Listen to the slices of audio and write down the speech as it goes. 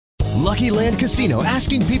Lucky Land Casino,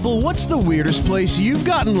 asking people, what's the weirdest place you've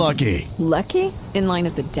gotten lucky? Lucky? In line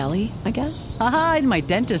at the deli, I guess? Aha, in my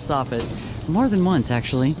dentist's office. More than once,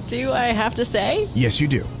 actually. Do I have to say? Yes, you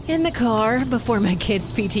do. In the car before my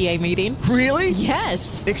kids' PTA meeting. Really?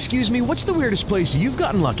 Yes. Excuse me, what's the weirdest place you've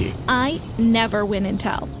gotten lucky? I never win and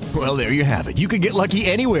tell. Well, there you have it. You can get lucky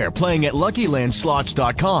anywhere, playing at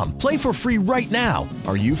LuckyLandSlots.com. Play for free right now.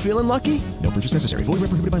 Are you feeling lucky? No purchase necessary. Void where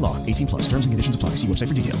prohibited by law. 18+. Terms and conditions apply. See website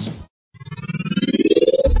for details.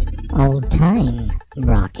 Old time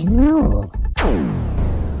rock and roll.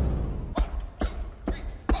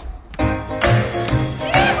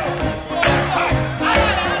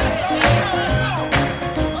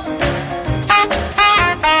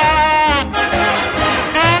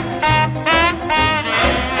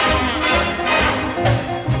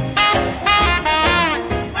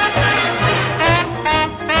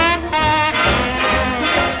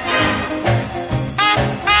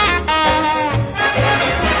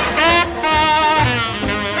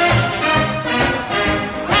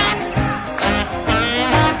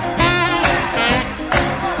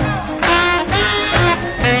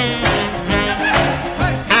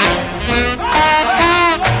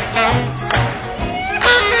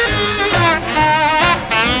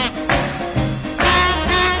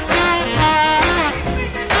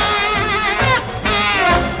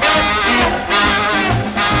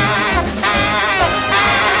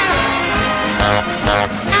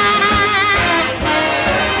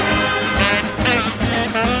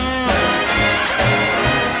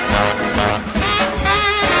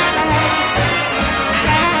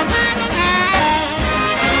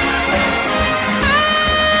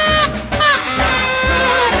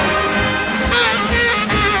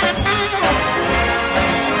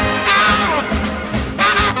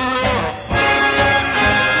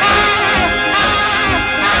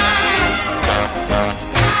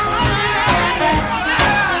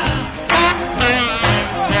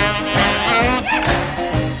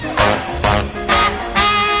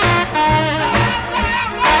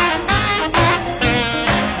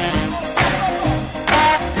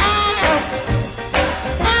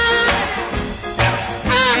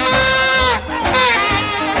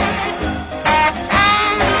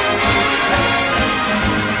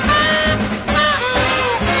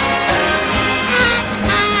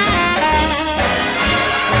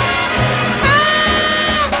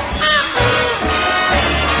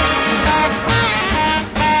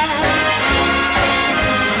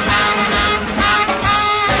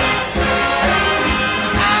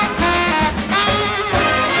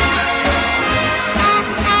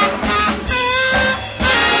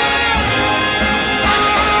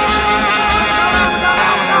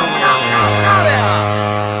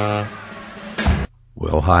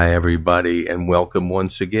 Hi, everybody, and welcome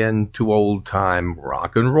once again to Old Time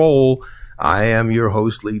Rock and Roll. I am your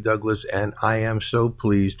host, Lee Douglas, and I am so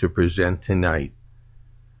pleased to present tonight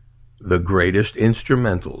the greatest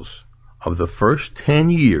instrumentals of the first 10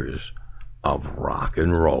 years of rock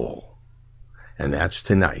and roll. And that's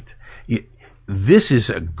tonight. This is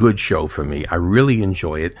a good show for me. I really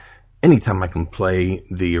enjoy it. Anytime I can play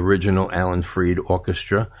the original Alan Freed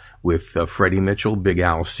Orchestra with Freddie Mitchell, Big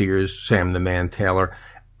Al Sears, Sam the Man Taylor,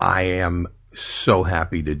 I am so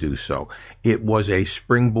happy to do so. It was a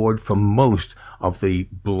springboard for most of the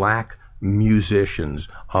black musicians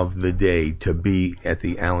of the day to be at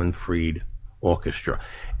the Alan Freed Orchestra.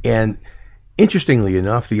 And interestingly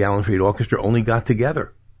enough, the Alan Freed Orchestra only got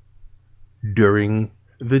together during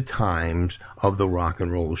the times of the rock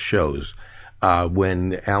and roll shows.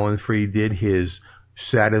 When Alan Freed did his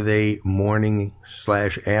Saturday morning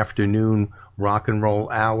 / afternoon rock and roll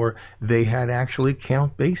hour, they had actually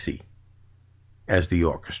Count Basie as the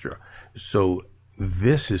orchestra. So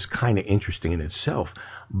this is kind of interesting in itself.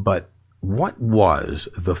 But what was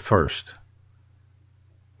the first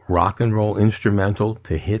rock and roll instrumental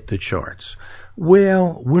to hit the charts?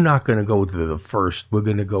 Well, we're not going to go to the first. We're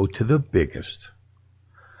going to go to the biggest.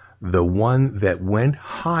 The one that went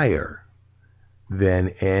higher than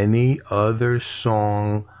any other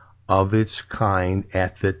song of its kind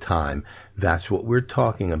at the time. That's what we're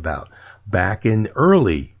talking about. Back in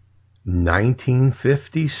early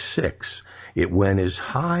 1956, it went as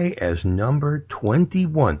high as number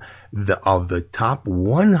 21 of the top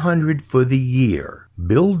 100 for the year.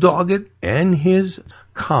 Bill Doggett and his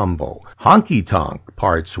combo, Honky Tonk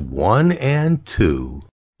Parts 1 and 2.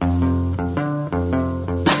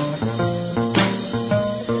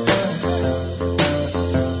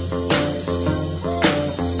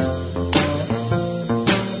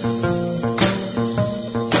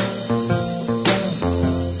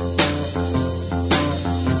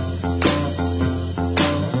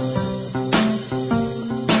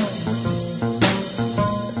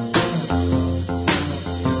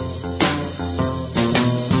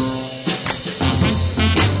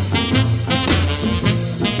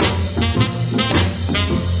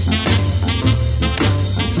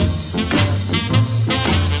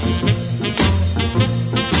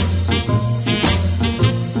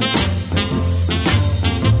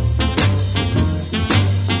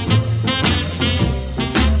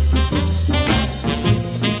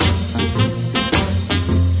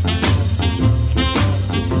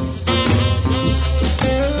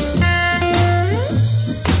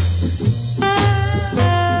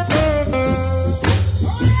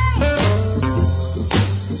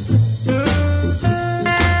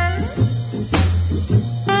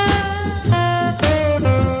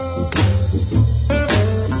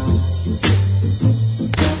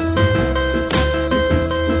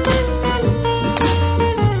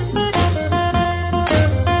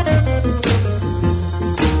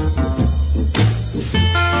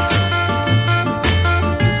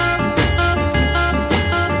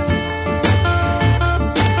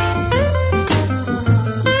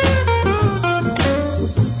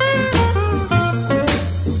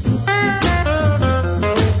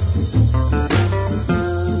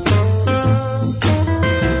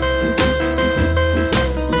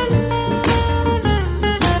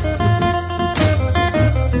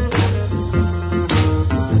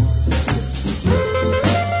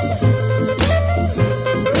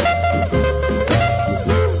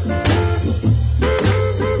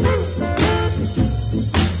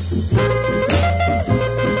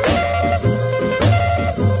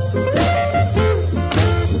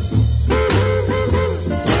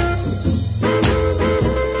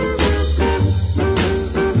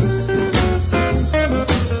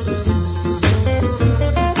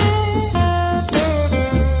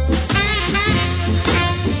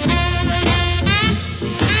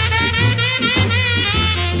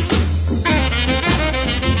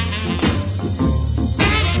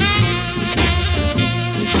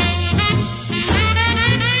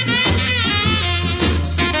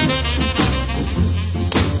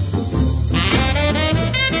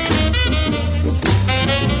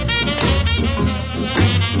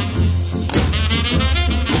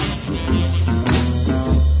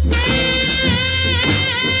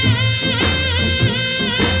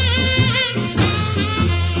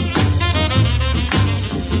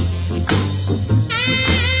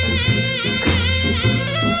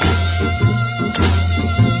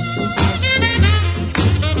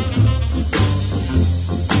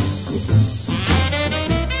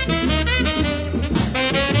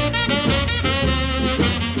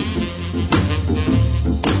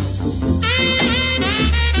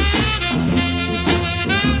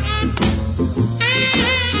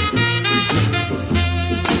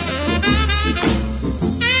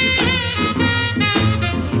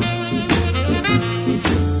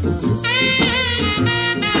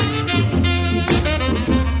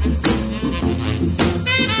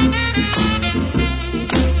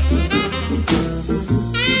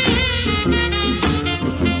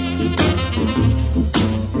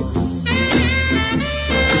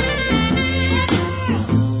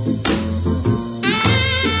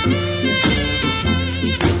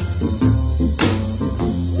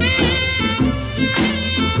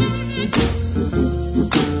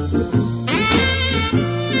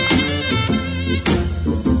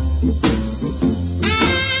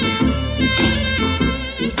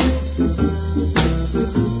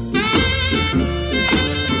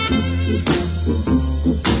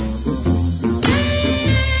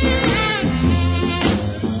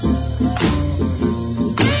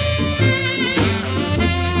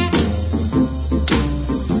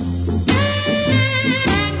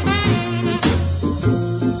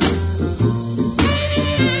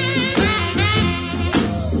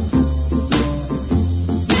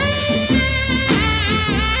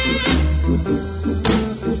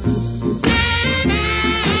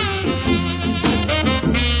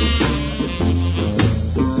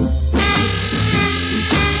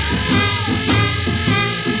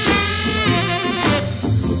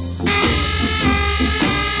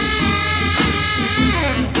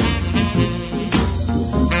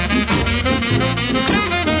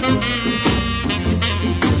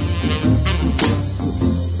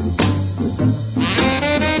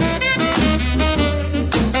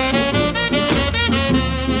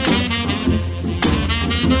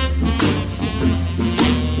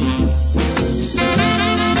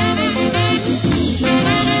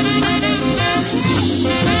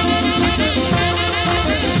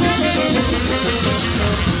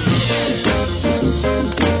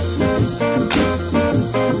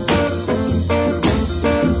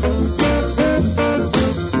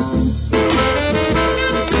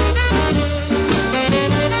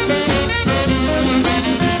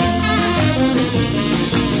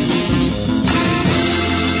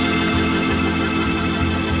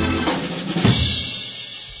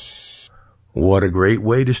 what a great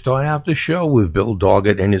way to start out the show with Bill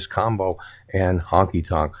Doggett and his combo and Honky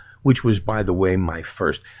Tonk, which was, by the way, my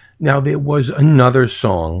first. Now, there was another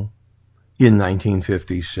song in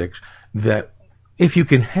 1956 that, if you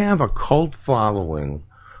can have a cult following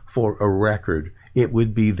for a record, it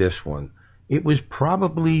would be this one. It was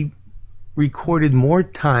probably recorded more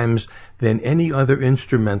times than any other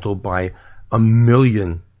instrumental by a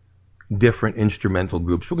million different instrumental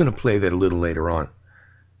groups. We're going to play that a little later on.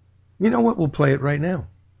 You know what? We'll play it right now.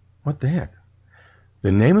 What the heck?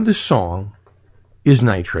 The name of the song is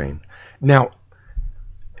Night Train. Now,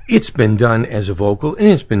 it's been done as a vocal and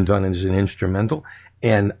it's been done as an instrumental,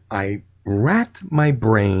 and I racked my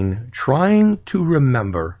brain trying to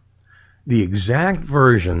remember the exact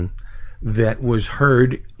version that was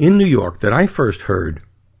heard in New York, that I first heard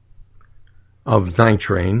of Night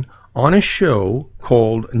Train on a show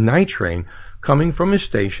called Night Train, coming from a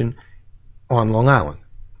station on Long Island.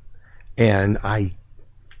 And I,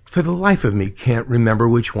 for the life of me, can't remember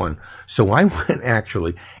which one. So I went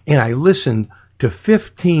actually, and I listened to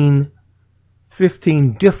 15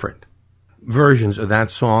 different versions of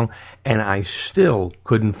that song, and I still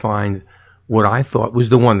couldn't find what I thought was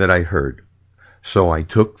the one that I heard. So I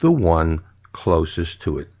took the one closest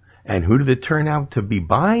to it. And who did it turn out to be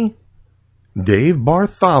by? Dave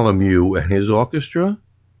Bartholomew and his orchestra,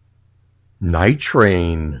 Night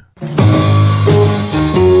Train.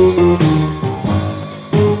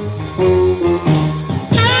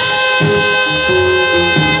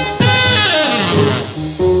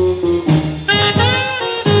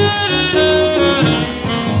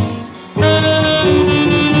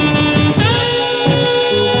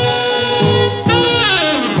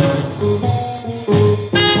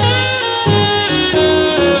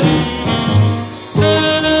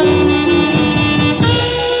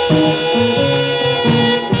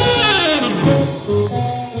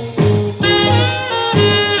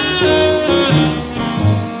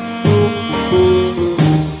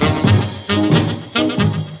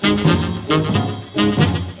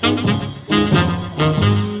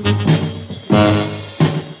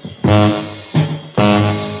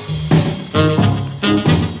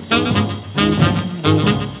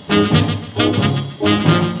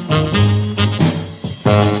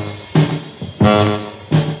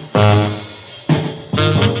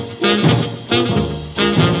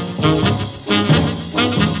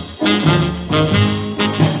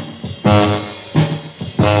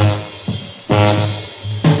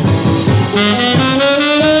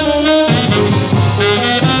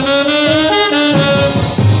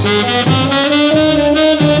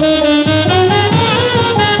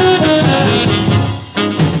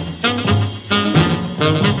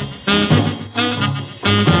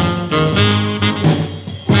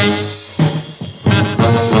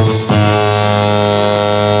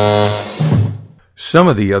 Some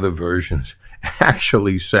of the other versions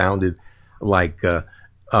actually sounded like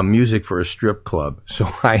music for a strip club. So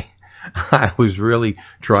I was really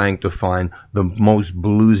trying to find the most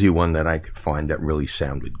bluesy one that I could find that really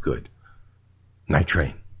sounded good. Night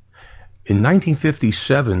Train. In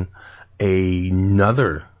 1957,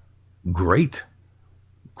 another great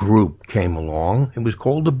group came along. It was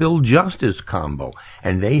called the Bill Justice Combo,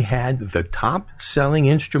 and they had the top-selling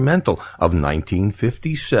instrumental of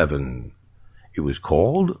 1957. It was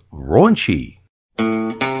called Raunchy.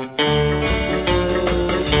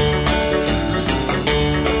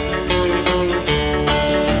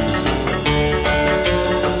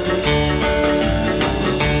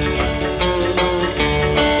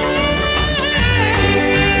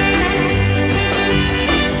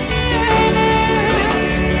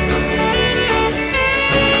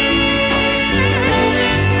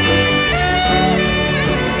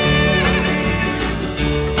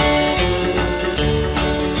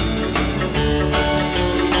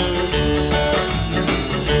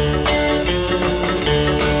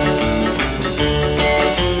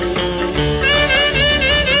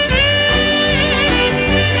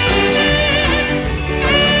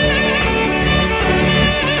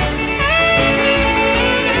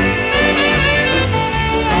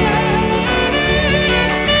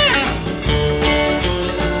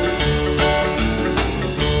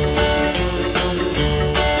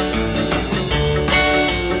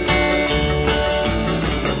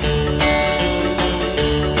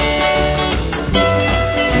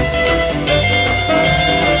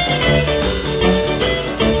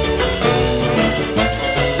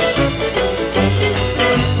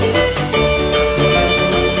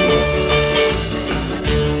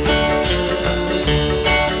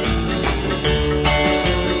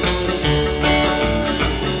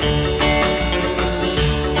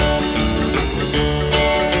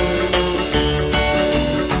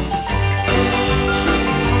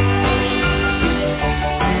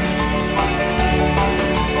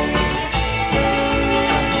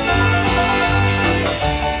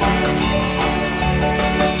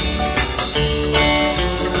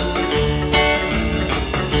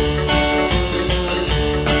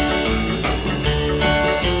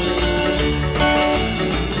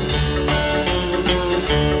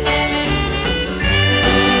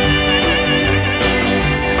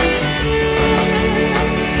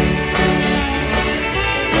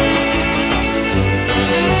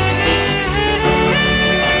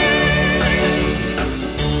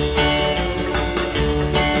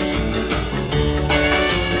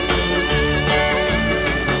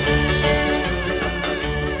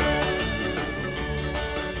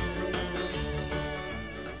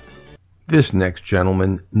 This next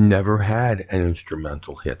gentleman never had an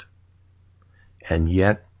instrumental hit, and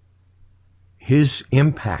yet his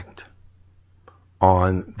impact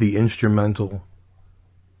on the instrumental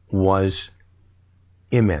was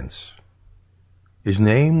immense. His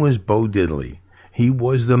name was Bo Diddley. He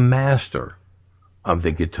was the master of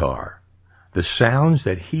the guitar. The sounds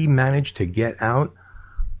that he managed to get out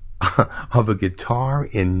of a guitar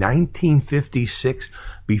in 1956,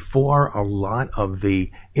 before a lot of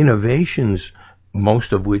the innovations,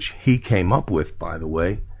 most of which he came up with, by the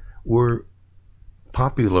way, were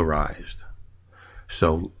popularized.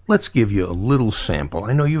 So let's give you a little sample.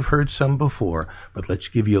 I know you've heard some before, but let's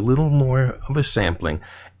give you a little more of a sampling,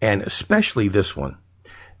 and especially this one.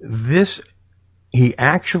 He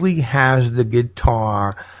actually has the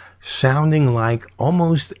guitar sounding like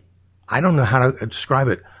almost, I don't know how to describe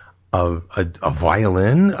it, a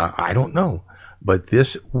violin. I don't know. But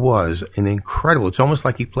this was an incredible, it's almost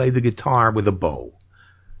like he played the guitar with a bow.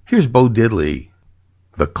 Here's Bo Diddley.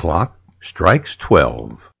 The clock strikes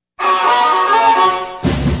 12.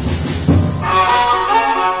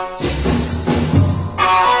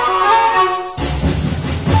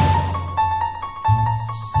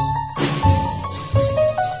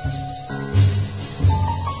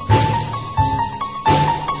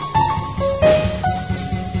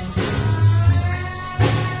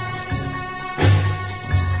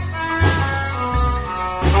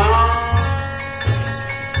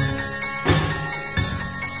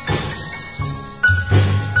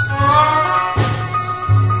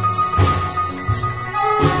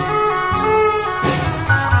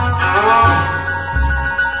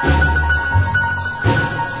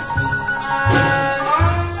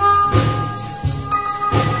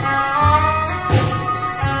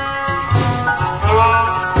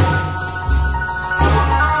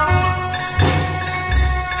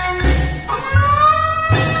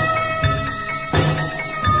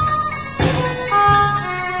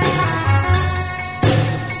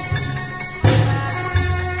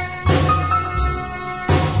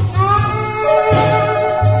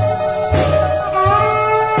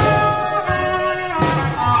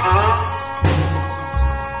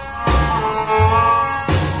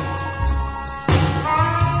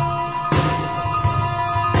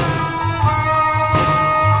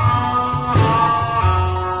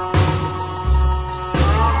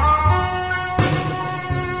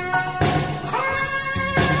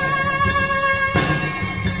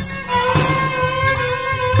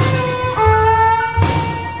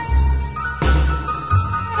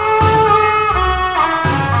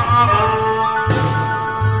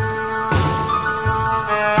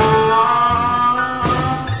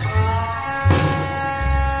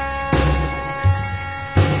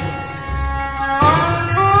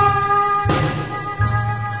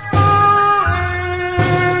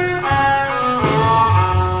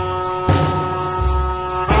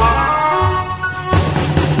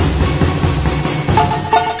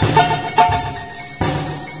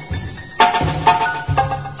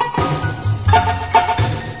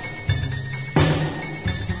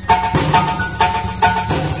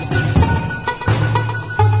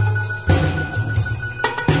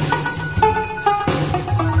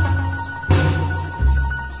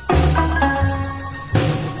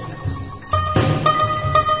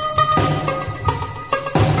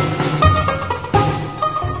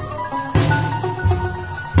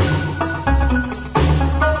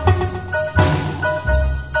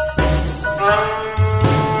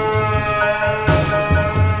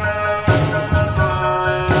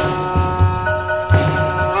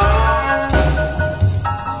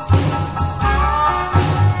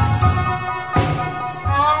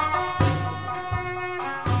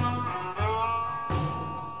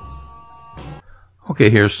 Okay,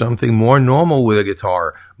 here's something more normal with a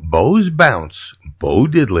guitar. Bo's Bounce, Bo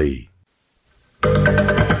Diddley.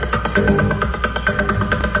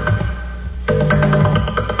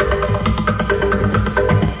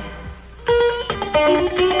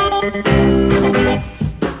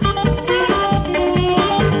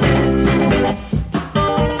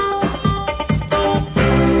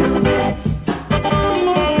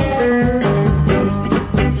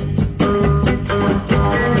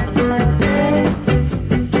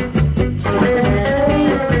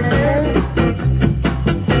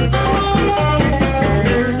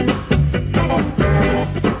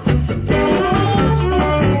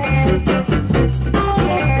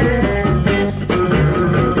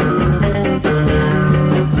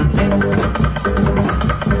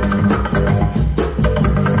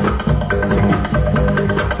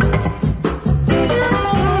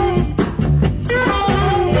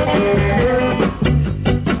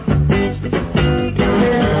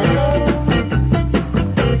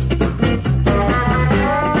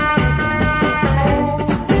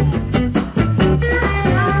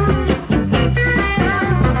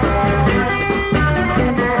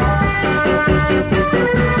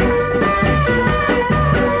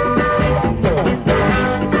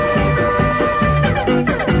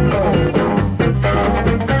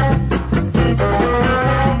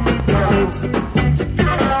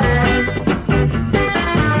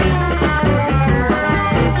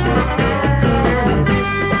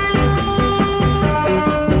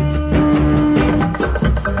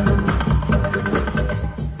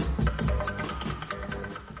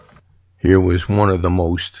 Here was one of the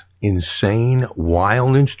most insane,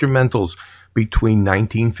 wild instrumentals between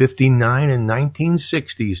 1959 and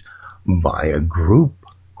 1960s by a group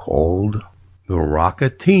called the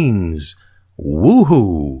Rocketeens.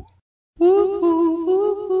 Woohoo! Woohoo!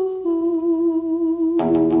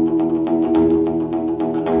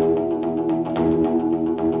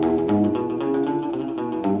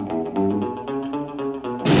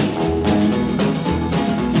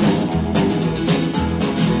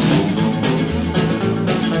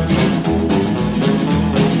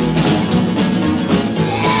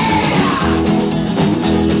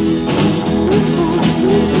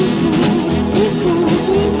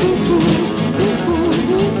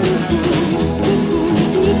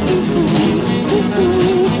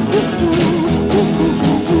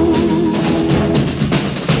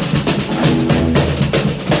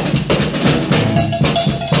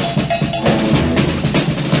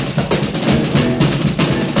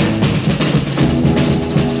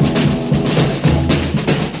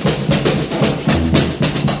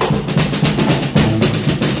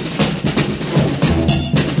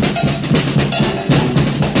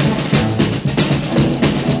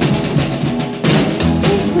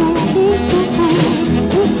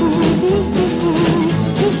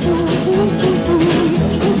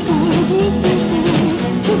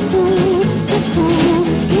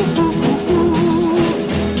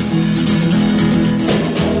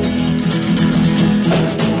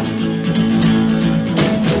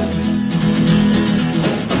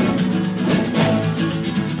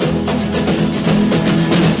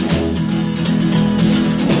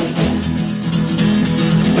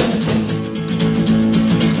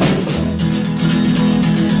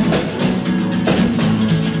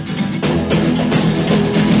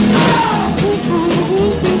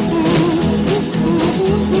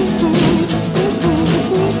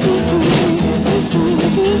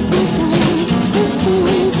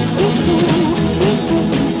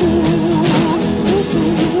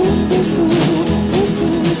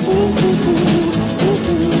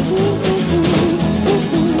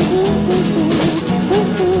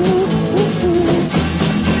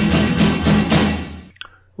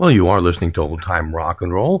 Well, you are listening to Old Time Rock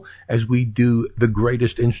and Roll as we do the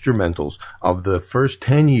greatest instrumentals of the first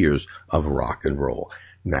 10 years of rock and roll.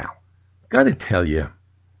 Now, gotta tell you,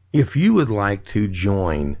 if you would like to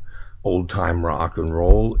join Old Time Rock and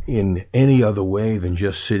Roll in any other way than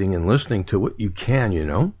just sitting and listening to it, you can, you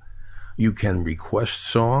know. You can request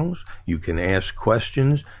songs, you can ask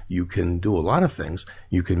questions, you can do a lot of things.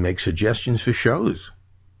 You can make suggestions for shows.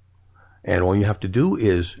 And all you have to do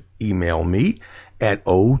is email me at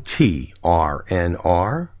OTRNR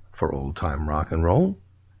for Old Time Rock and Roll,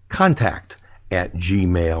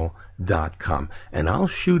 contact@gmail.com. And I'll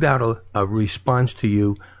shoot out a response to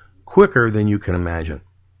you quicker than you can imagine,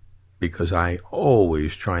 because I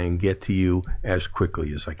always try and get to you as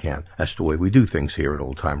quickly as I can. That's the way we do things here at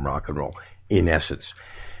Old Time Rock and Roll, in essence.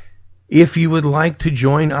 If you would like to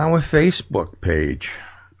join our Facebook page,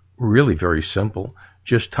 really very simple.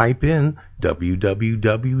 Just type in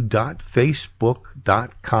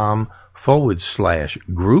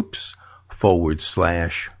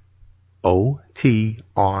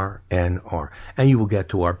and you will get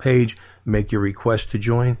to our page, make your request to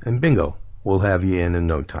join, and bingo, we'll have you in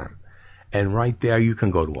no time. And right there, you can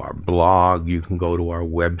go to our blog, you can go to our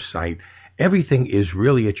website. Everything is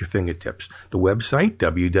really at your fingertips. The website,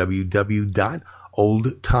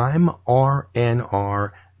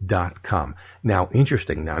 www.oldtimernr.com. Now,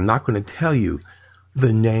 interesting. Now, I'm not going to tell you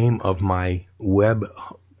the name of my web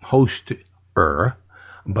hoster,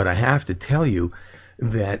 but I have to tell you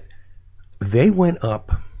that they went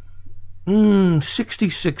up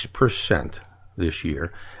 66% this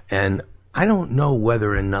year, and I don't know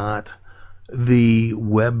whether or not the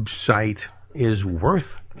website is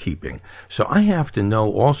worth keeping. So I have to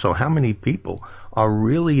know also how many people are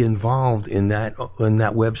really involved in that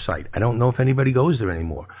website. I don't know if anybody goes there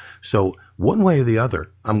anymore. So one way or the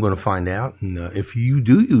other, I'm going to find out. And if you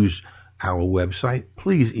do use our website,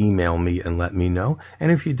 please email me and let me know.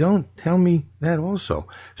 And if you don't, tell me that also,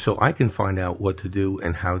 so I can find out what to do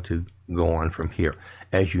and how to go on from here.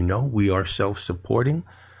 As you know, we are self-supporting.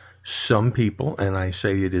 Some people, and I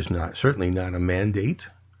say it is certainly not a mandate,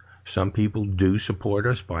 some people do support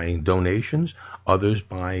us by donations, others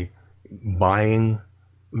by buying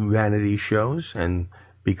vanity shows and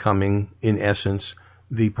becoming, in essence,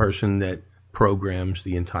 the person that programs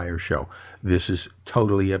the entire show. This is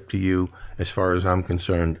totally up to you. As far as I'm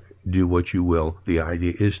concerned, do what you will. The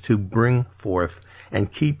idea is to bring forth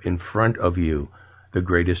and keep in front of you the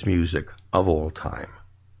greatest music of all time,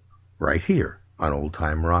 right here on Old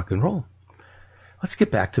Time Rock and Roll. Let's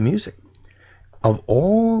get back to music. of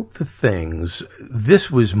all the things, this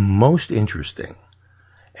was most interesting.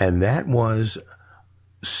 And that was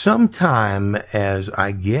sometime as,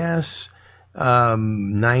 I guess,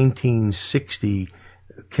 1960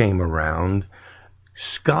 came around,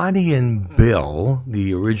 Scotty and Bill,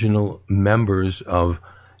 the original members of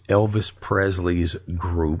Elvis Presley's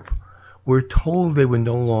group, were told they were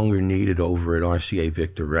no longer needed over at RCA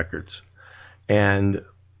Victor Records. And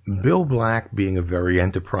Bill Black, being a very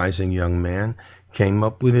enterprising young man, came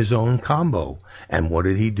up with his own combo. And what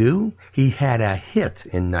did he do? He had a hit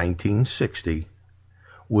in 1960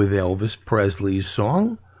 with Elvis Presley's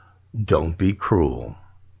song, Don't Be Cruel.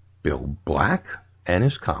 Bill Black and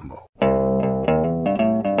his combo.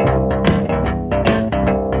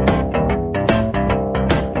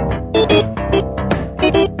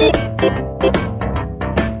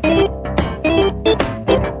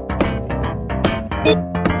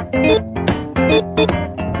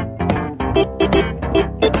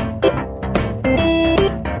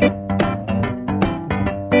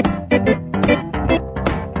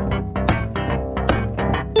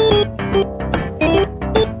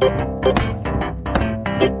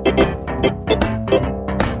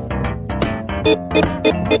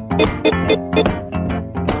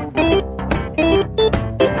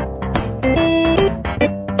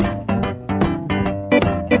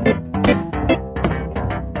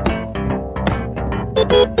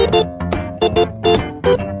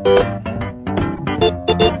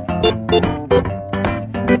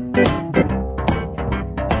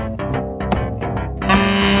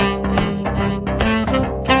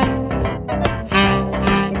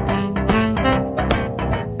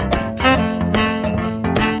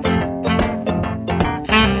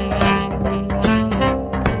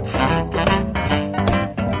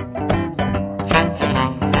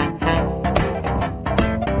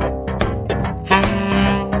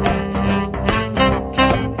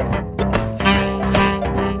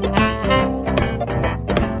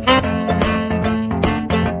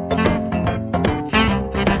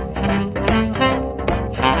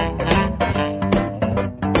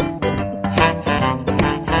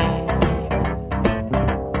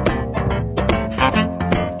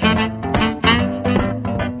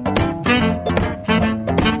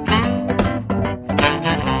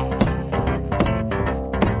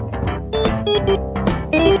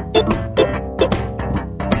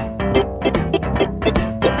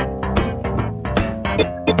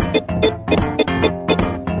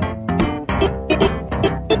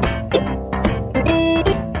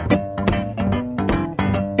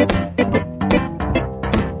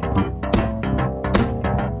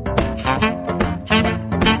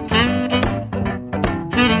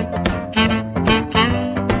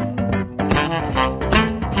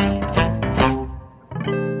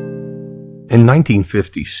 In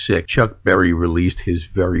 1956, Chuck Berry released his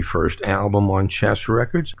very first album on Chess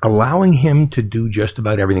Records, allowing him to do just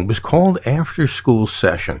about everything. It was called After School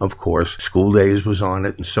Session. Of course, School Days was on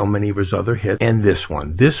it and so many of his other hits. And this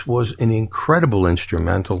one. This was an incredible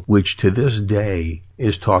instrumental, which to this day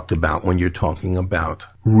is talked about when you're talking about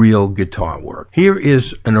real guitar work. Here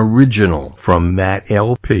is an original from that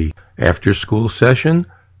LP, After School Session,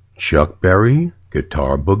 Chuck Berry,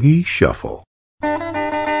 Guitar Boogie Shuffle.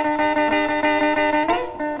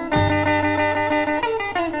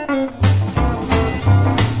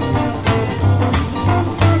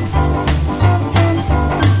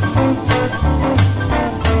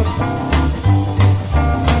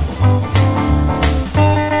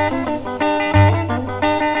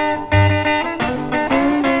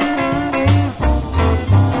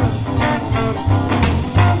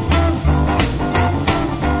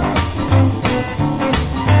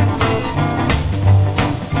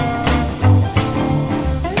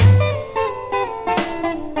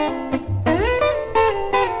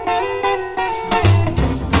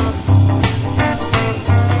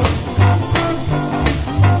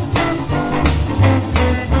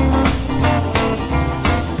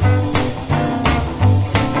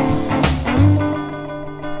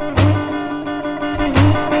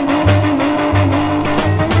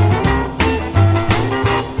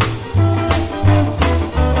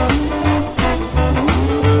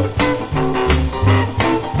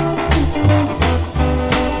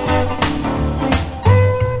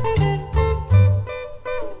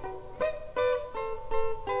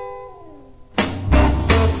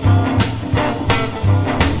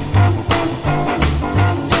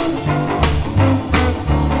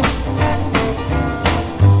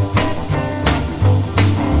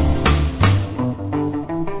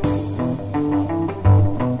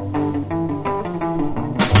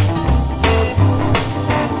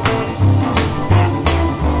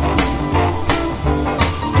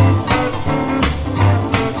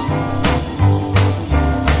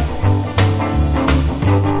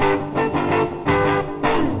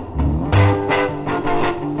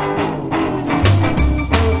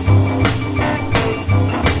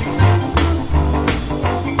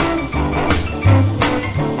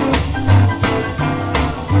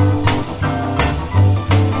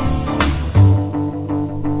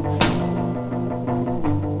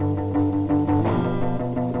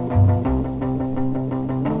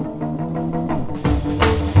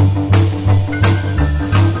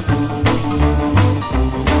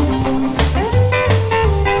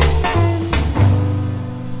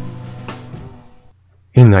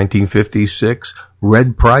 In 1956,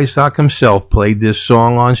 Red Prysock himself played this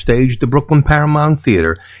song on stage at the Brooklyn Paramount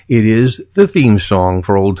Theater. It is the theme song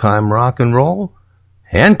for Old Time Rock and Roll.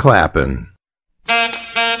 Hand clapping.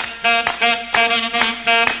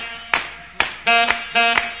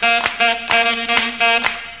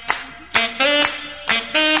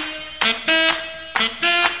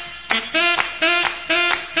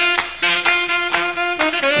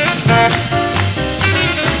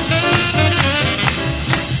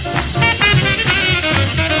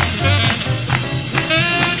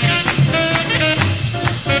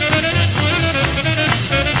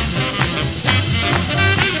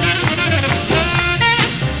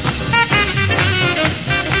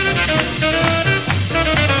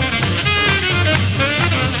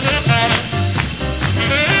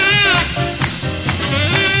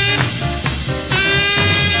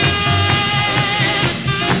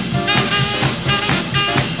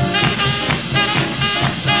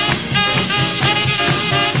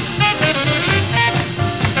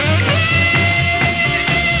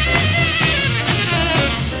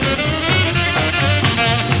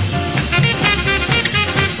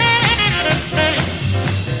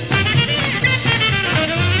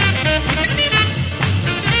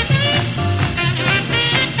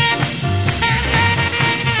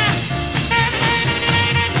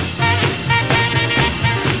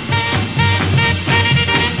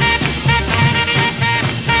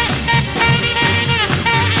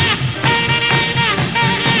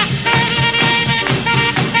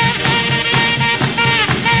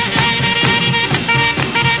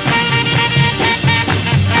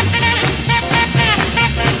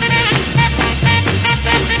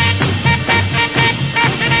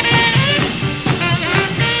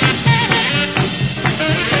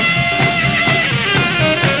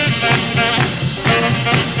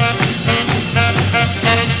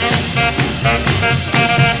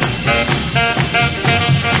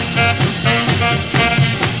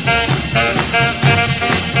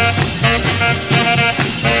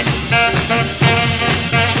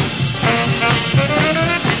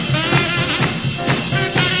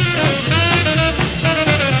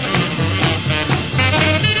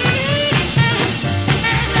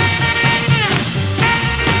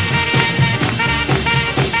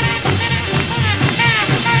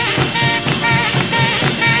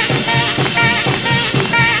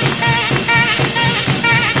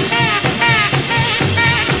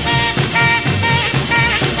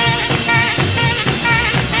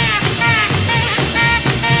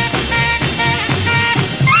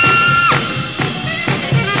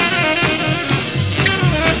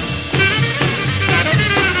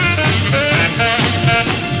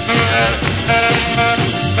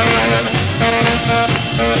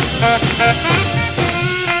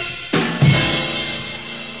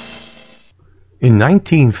 In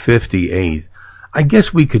 1958, I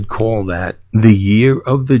guess we could call that the year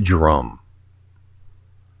of the drum.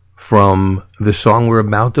 From the song we're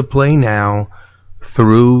about to play now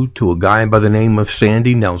through to a guy by the name of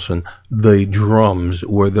Sandy Nelson, the drums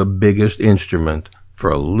were the biggest instrument for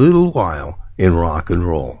a little while in rock and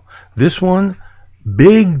roll. This one,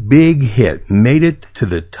 big hit, made it to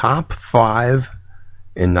the top 5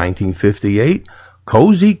 in 1958.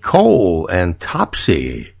 Cozy Cole and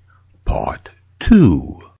Topsy, Part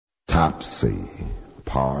 2. Topsy,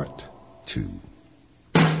 Part 2.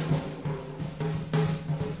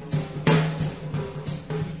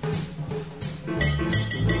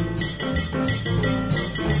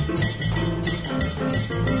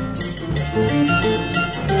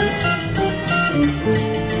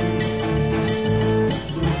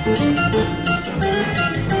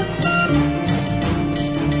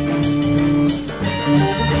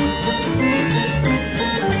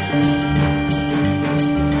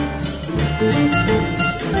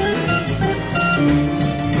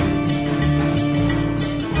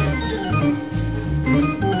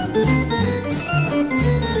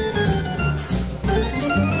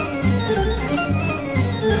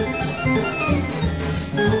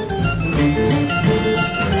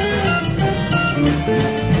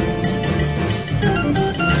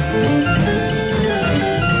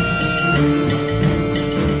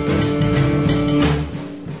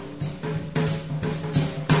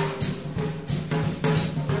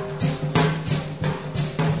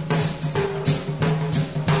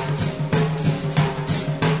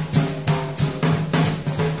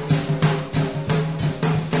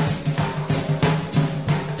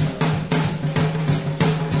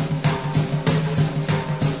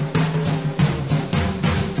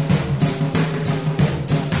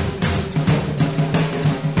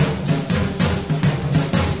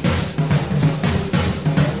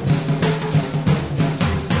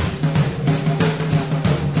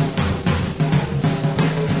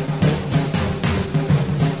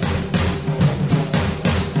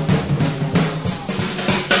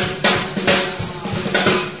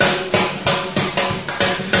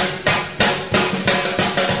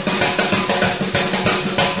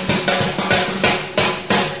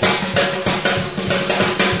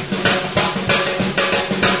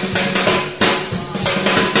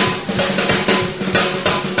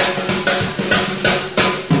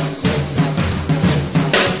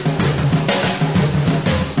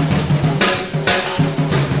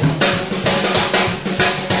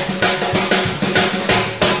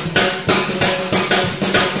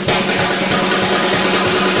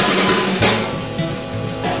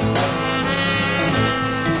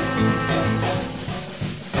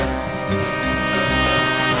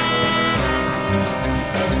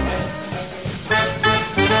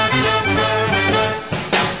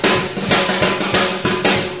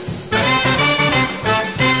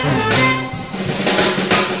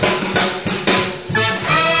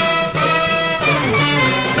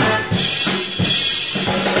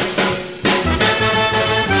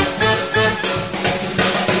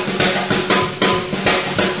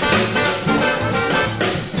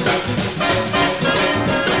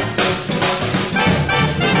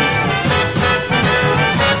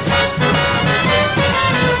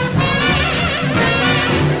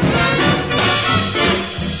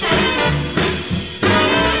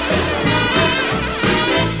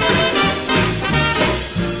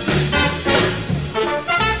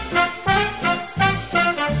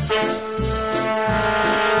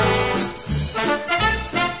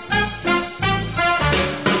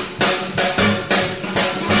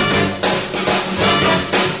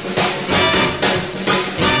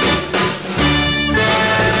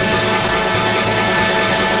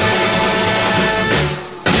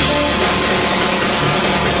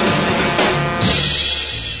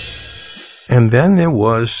 And then there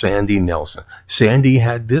was Sandy Nelson. Sandy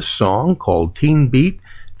had this song called Teen Beat.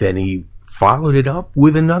 Then he followed it up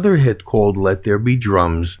with another hit called Let There Be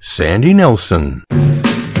Drums. Sandy Nelson.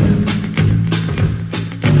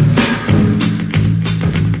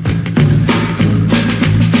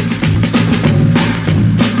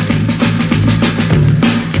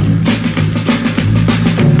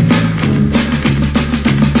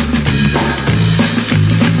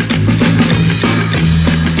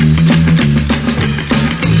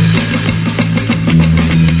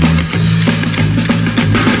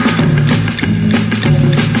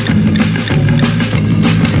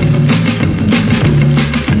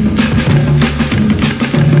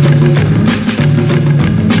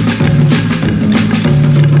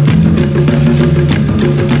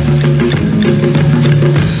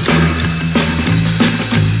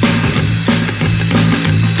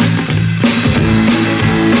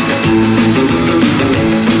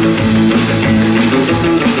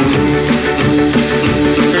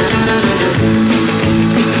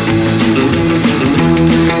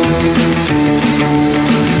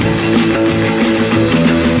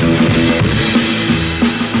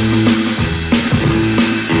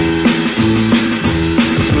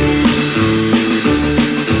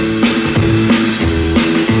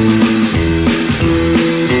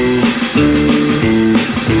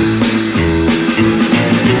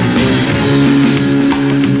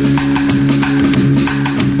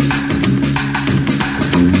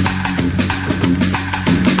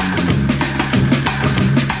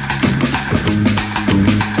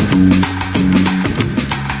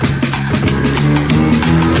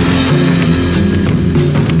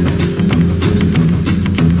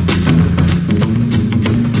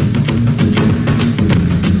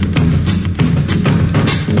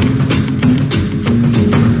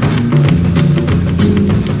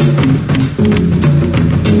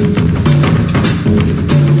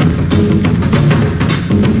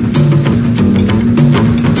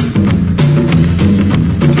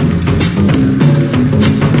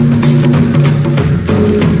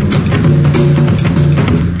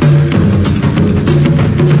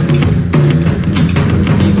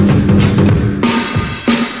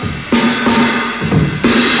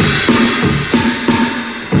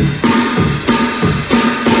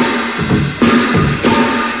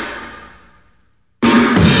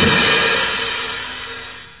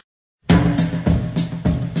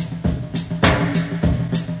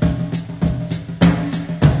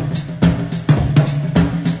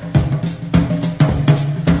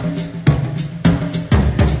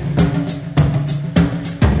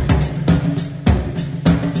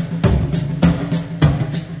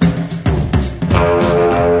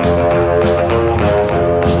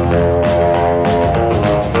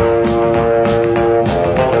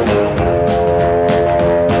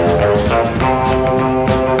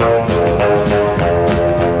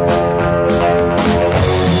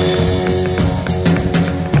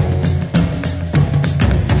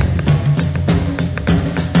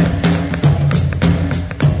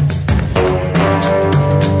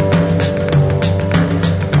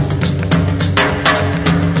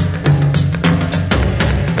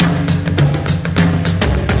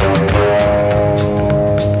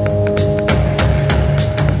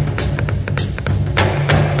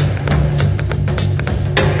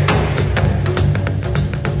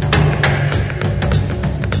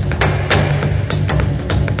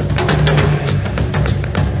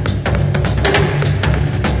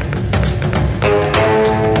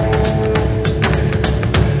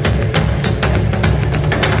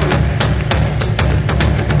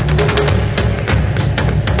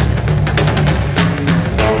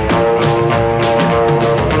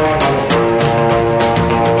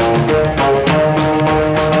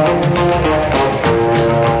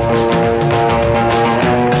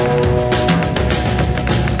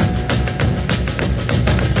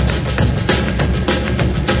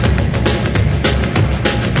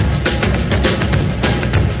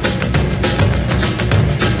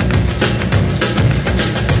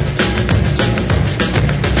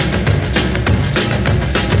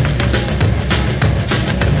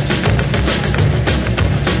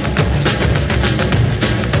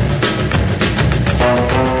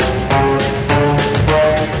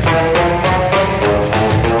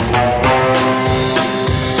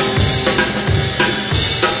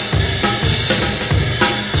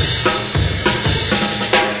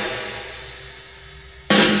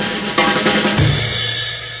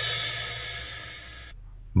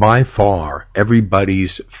 by far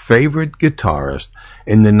everybody's favorite guitarist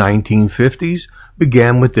in the 1950s,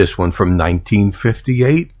 began with this one from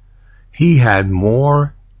 1958. He had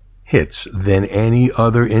more hits than any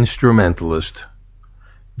other instrumentalist,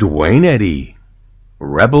 Duane Eddy,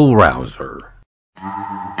 Rebel Rouser.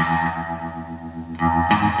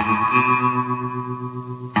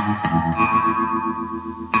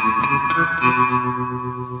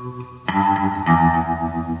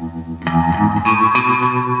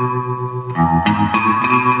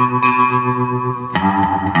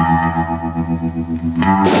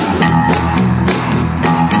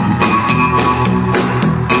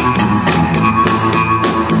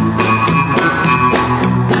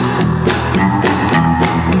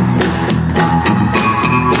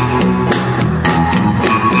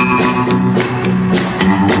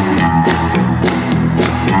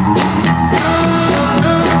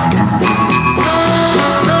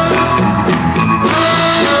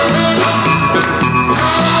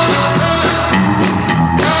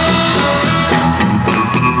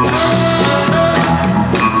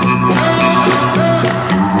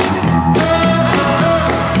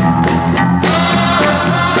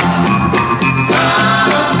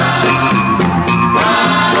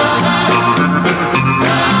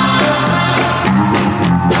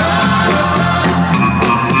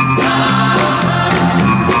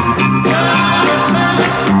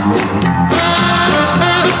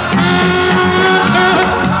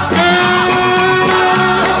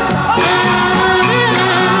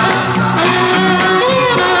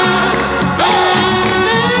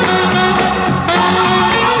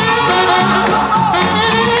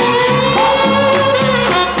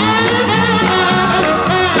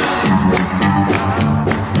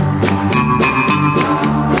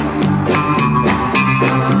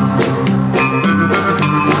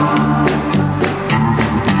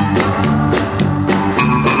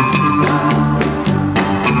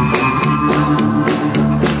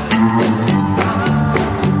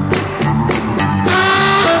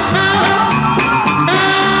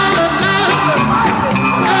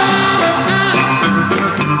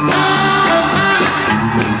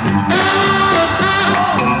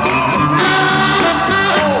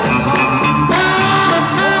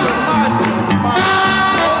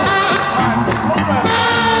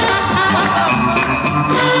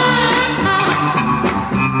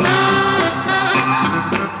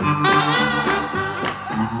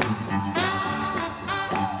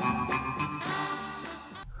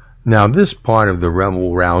 Now, this part of the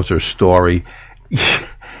Rebel Rouser story,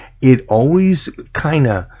 it always kind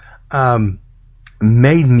of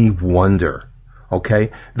made me wonder,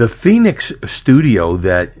 okay? The Phoenix studio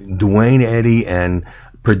that Duane Eddy and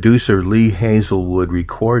producer Lee Hazelwood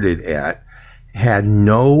recorded at had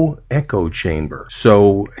no echo chamber.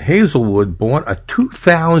 So Hazelwood bought a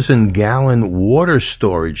 2,000-gallon water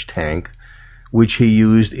storage tank, which he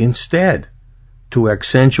used instead to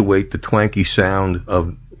accentuate the twanky sound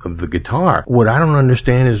of the guitar. What I don't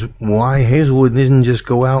understand is why Hazelwood didn't just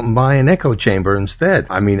go out and buy an echo chamber instead.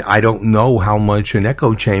 I mean, I don't know how much an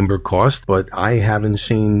echo chamber costs, but I haven't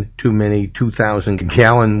seen too many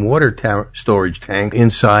 2,000-gallon water storage tank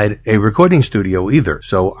inside a recording studio either.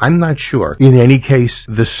 So I'm not sure. In any case,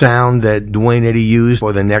 the sound that Duane Eddy used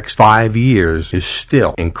for the next 5 years is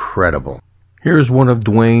still incredible. Here's one of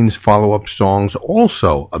Duane's follow-up songs,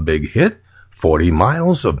 also a big hit, 40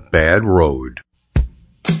 Miles of Bad Road.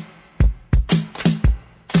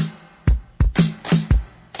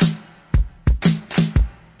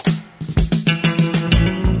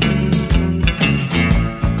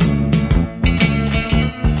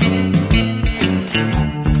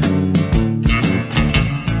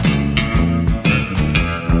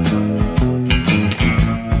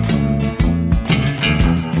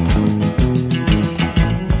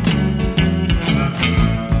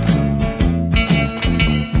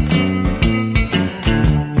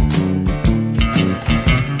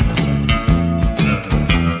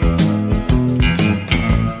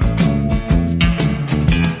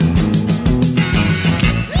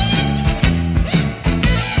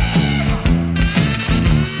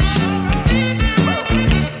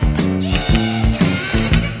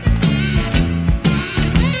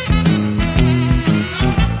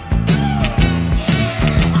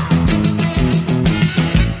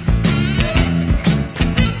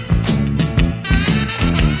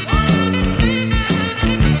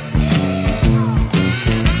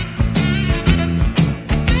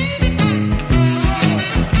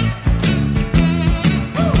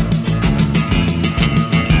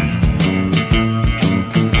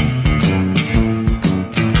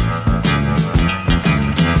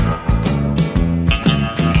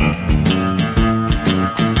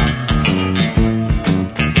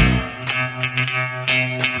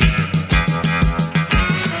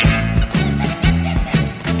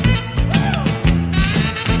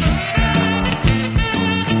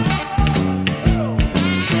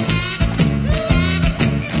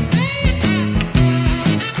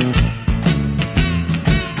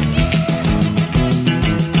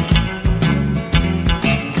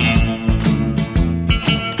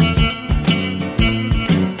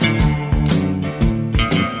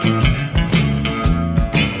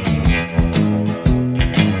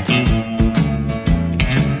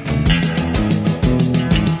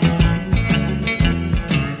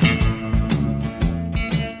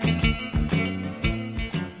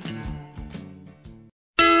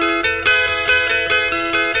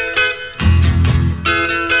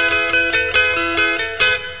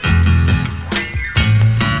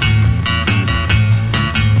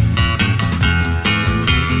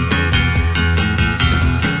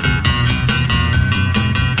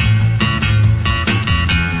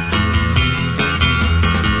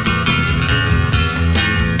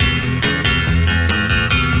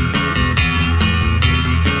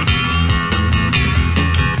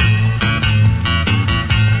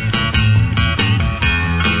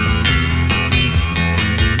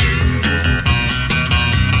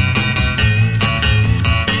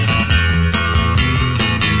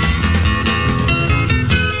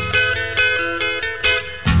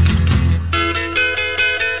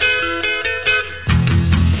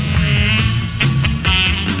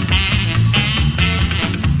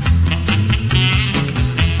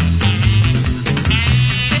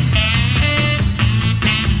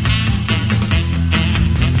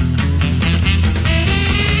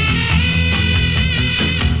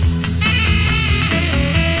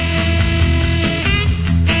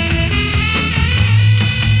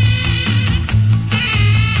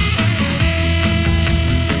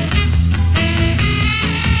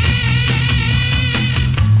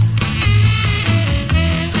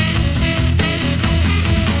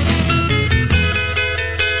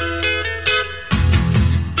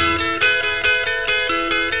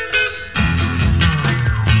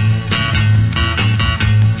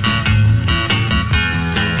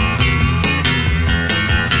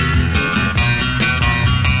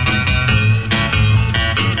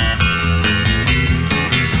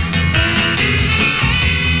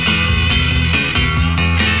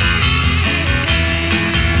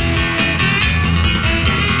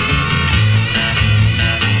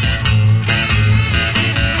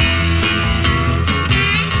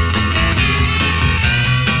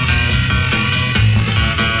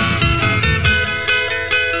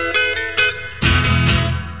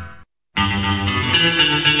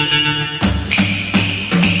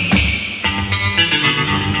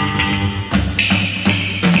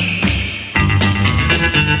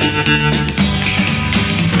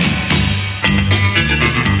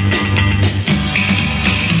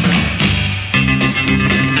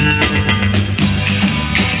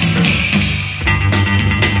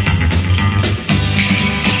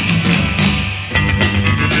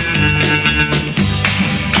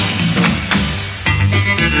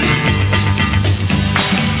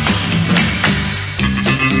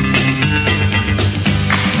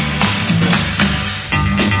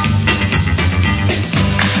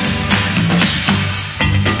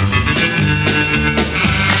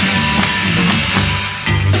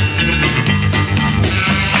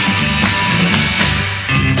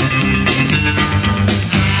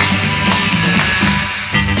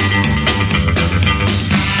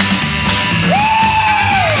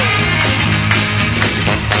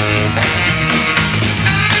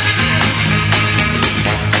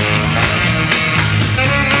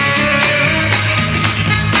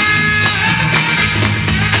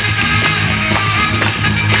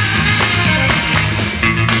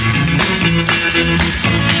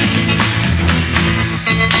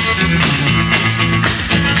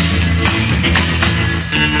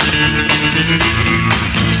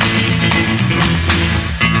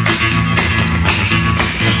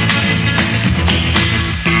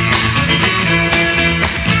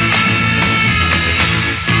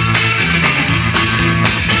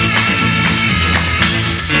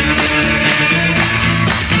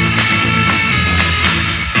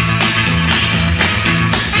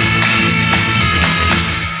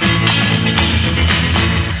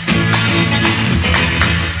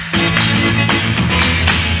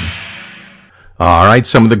 All right,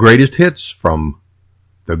 some of the greatest hits from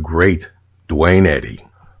the great Duane Eddy.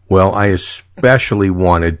 Well, I especially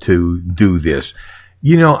wanted to do this.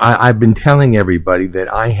 You know, I've been telling everybody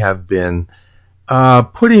that I have been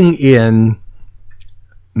putting in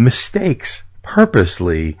mistakes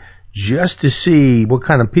purposely just to see what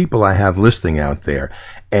kind of people I have listening out there.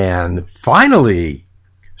 And finally,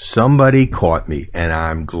 somebody caught me, and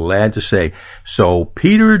I'm glad to say. So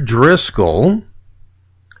Peter Driscoll,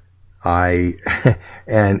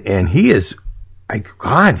 and he is,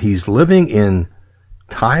 he's living in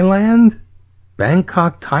Thailand,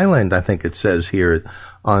 Bangkok, Thailand, I think it says here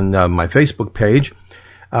on my Facebook page.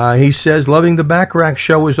 He says, loving the Bacharach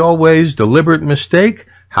show as always, deliberate mistake.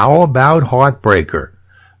 How about Heartbreaker?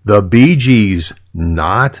 The Bee Gees,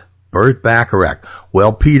 not Burt Bacharach.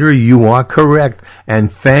 Well, Peter, you are correct,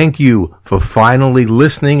 and thank you for finally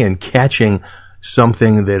listening and catching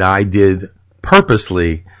something that I did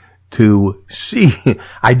purposely to see.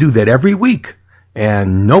 I do that every week,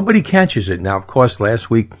 and nobody catches it. Now, of course, last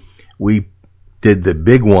week we did the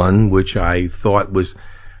big one, which I thought was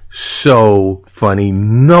so funny.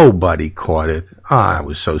 Nobody caught it. I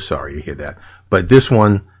was so sorry to hear that. But this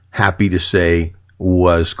one, happy to say,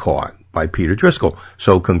 was caught by Peter Driscoll.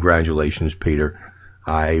 So congratulations, Peter.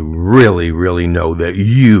 I really, really know that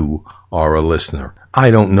you are a listener.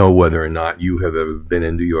 I don't know whether or not you have ever been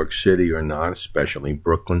in New York City or not, especially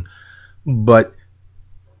Brooklyn, but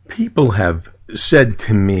people have said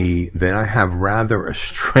to me that I have rather a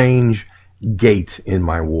strange gait in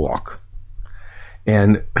my walk.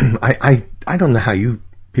 And I don't know how you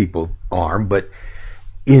people are, but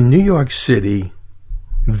in New York City,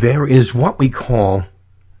 there is what we call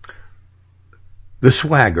the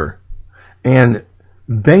swagger. And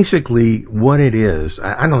basically what it is,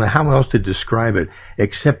 I don't know how else to describe it,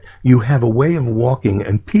 except you have a way of walking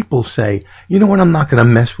and people say, you know what, I'm not going to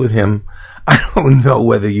mess with him. I don't know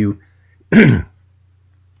whether you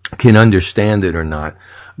can understand it or not,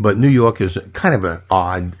 but New York is kind of an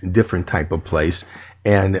odd, different type of place.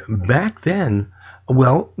 And back then,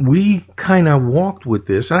 well, we kind of walked with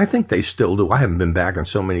this, and I think they still do. I haven't been back in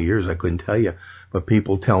so many years, I couldn't tell you, but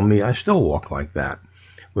people tell me I still walk like that,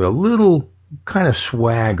 with a little kind of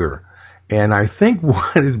swagger. And I think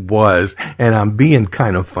what it was, and I'm being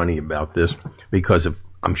kind of funny about this because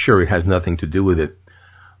I'm sure it has nothing to do with it,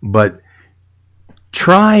 but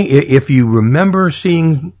try, if you remember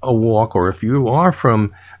seeing a walk, or if you are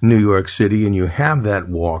from New York City and you have that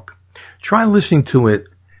walk, try listening to it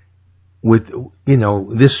with, you know,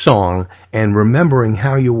 this song and remembering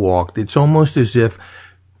how you walked. It's almost as if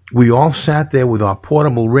we all sat there with our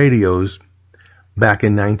portable radios back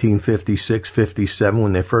in 1956, 57,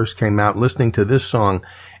 when they first came out, listening to this song.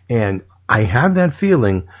 And I have that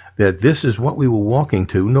feeling that this is what we were walking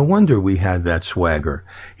to. No wonder we had that swagger.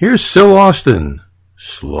 Here's Syl Austin,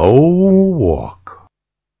 Slow Walk.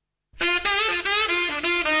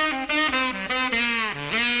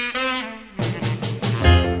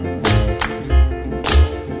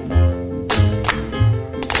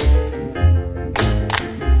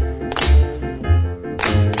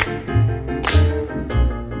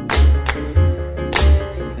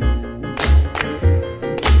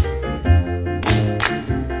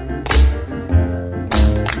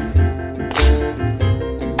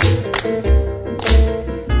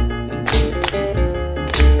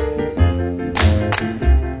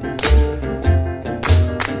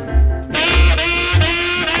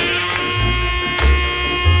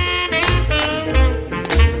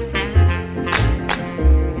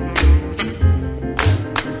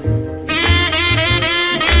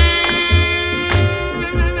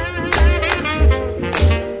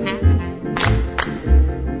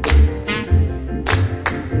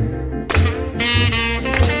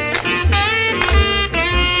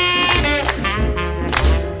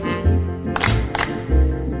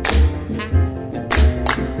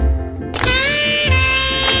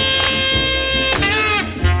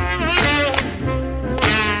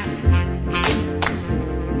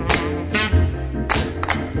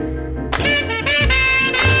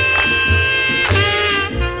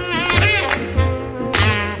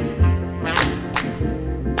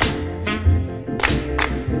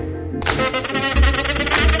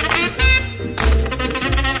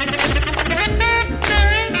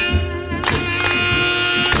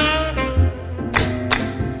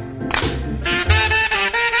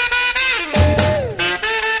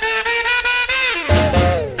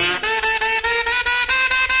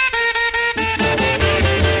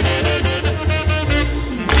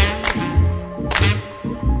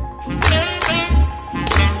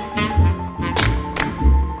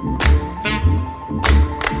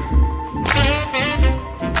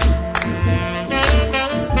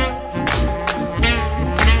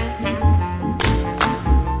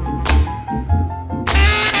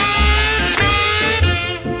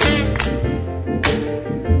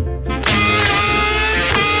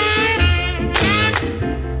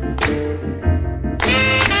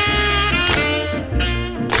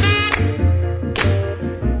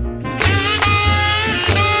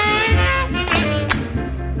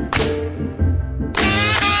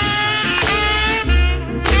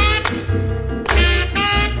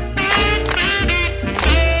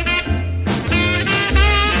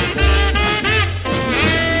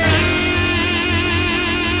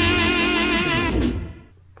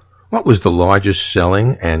 What was the largest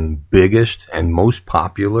selling and biggest and most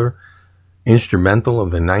popular instrumental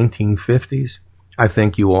of the 1950s? I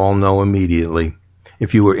think you all know immediately.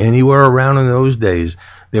 If you were anywhere around in those days,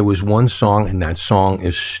 there was one song, and that song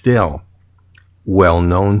is still well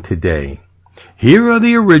known today. Here are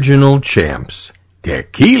the original champs,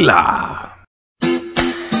 Tequila.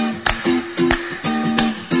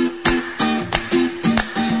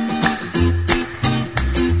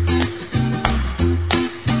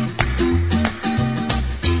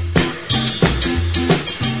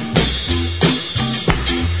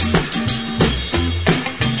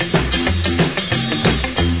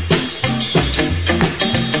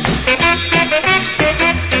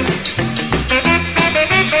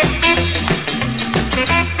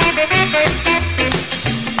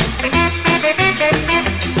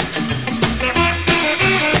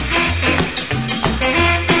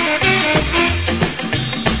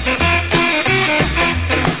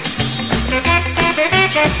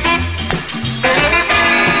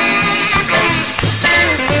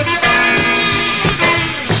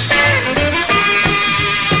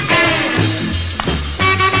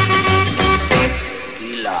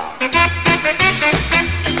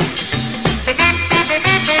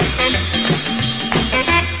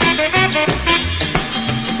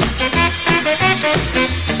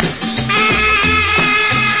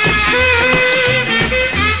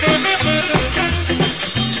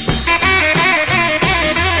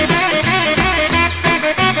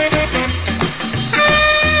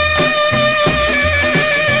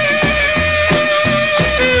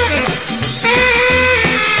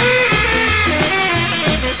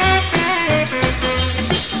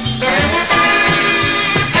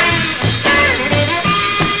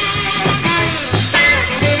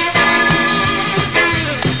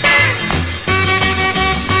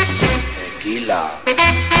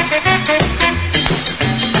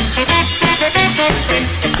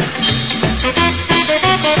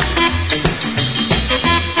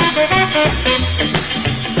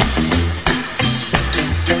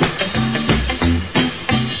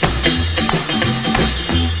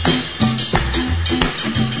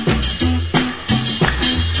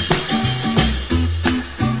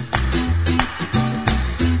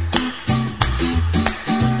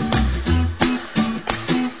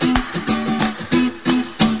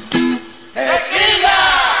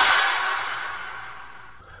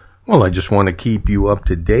 Well, I just want to keep you up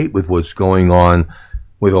to date with what's going on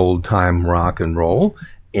with old time rock and roll.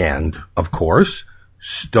 And, of course,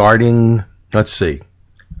 starting, let's see,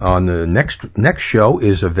 on the next show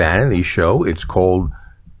is a vanity show. It's called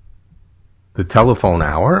The Telephone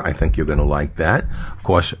Hour. I think you're going to like that. Of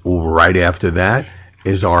course, right after that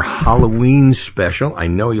is our Halloween special. I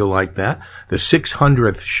know you'll like that. The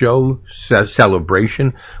 600th show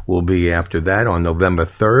celebration will be after that on November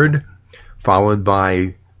 3rd, followed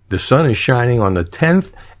by The Sun is Shining on the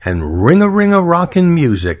 10th, and Ring-a-Ring-a Rockin'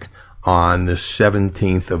 Music on the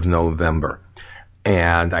 17th of November.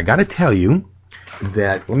 And I got to tell you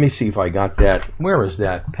that, let me see if I got that. Where is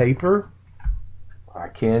that paper? I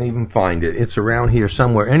can't even find it. It's around here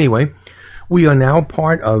somewhere. Anyway, we are now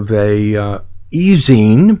part of a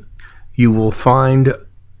e-zine you will find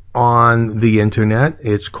on the internet.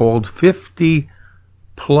 It's called 50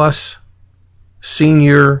 Plus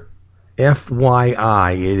Senior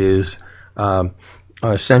FYI. It is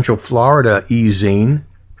a Central Florida e-zine,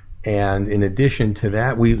 and in addition to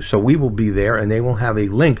that, we will be there, and they will have a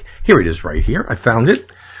link. Here it is right here. I found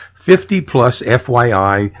it. 50 Plus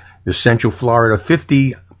FYI, the Central Florida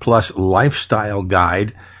 50 Plus Lifestyle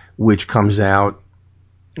Guide, which comes out,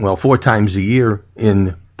 4 times a year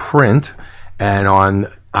in print, and on,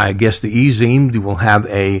 I guess, the e-zine, we will have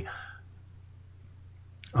a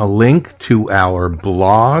link to our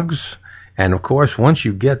blogs. And, of course, once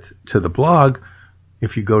you get to the blog,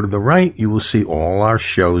 if you go to the right, you will see all our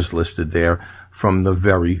shows listed there from the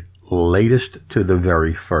very latest to the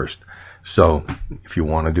very first. So if you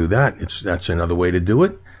want to do that, that's another way to do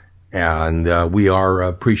it. And we are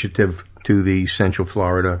appreciative to the Central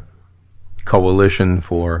Florida Coalition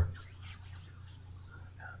for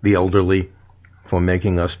the Elderly for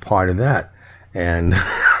making us part of that. And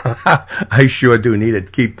I sure do need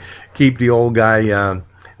it. Keep the old guy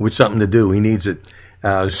with something to do. He needs it.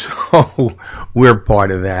 So we're part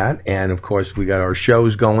of that. And, of course, we got our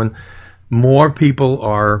shows going. More people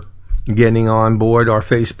are getting on board our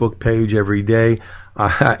Facebook page every day.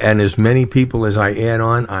 And as many people as I add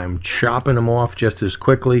on, I'm chopping them off just as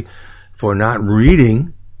quickly for not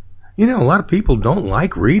reading. You know, a lot of people don't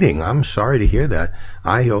like reading. I'm sorry to hear that.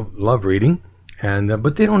 I love reading.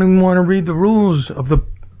 But they don't even want to read the rules of the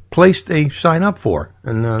place they sign up for.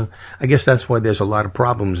 And I guess that's why there's a lot of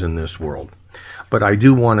problems in this world. But I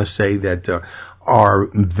do want to say that our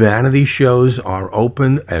vanity shows are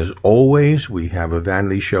open as always. We have a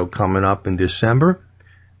vanity show coming up in December.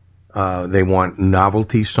 They want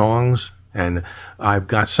novelty songs, and I've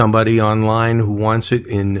got somebody online who wants it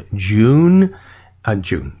in January.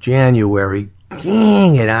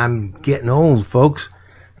 Dang it, I'm getting old, folks.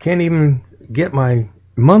 Can't even get my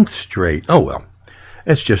month straight. Oh well,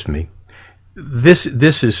 it's just me. This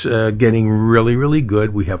is getting really, really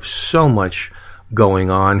good. We have so much going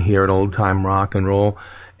on here at Old Time Rock and Roll,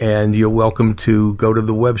 and you're welcome to go to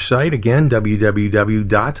the website again,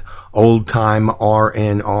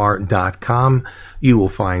 www.oldtimernr.com. You will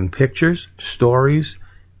find pictures, stories,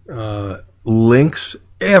 links,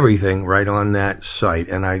 everything right on that site,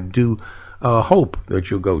 and I do hope that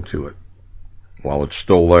you'll go to it while it's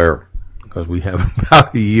still there, because we have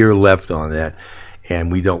about a year left on that,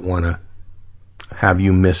 and we don't want to have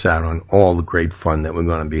you miss out on all the great fun that we're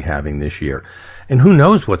going to be having this year. And who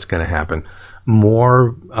knows what's going to happen.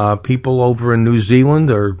 More people over in New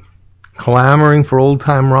Zealand are clamoring for Old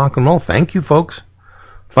Time Rock and Roll. Thank you, folks.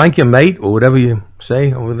 Thank you, mate, or whatever you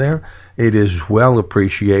say over there. It is well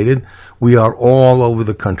appreciated. We are all over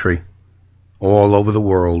the country, all over the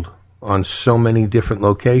world, on so many different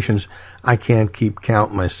locations, I can't keep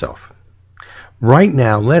count myself. Right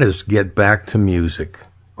now, let us get back to music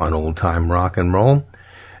on Old Time Rock and Roll.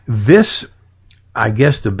 This, I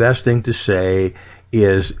guess the best thing to say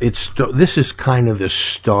is this is kind of the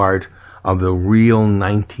start of the real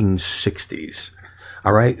 1960s.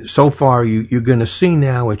 All right? So far, you're going to see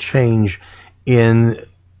now a change in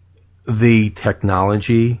the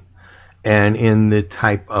technology and in the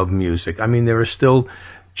type of music. I mean, there are still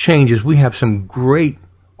changes. We have some great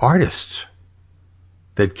artists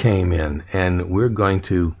that came in, and we're going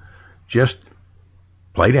to just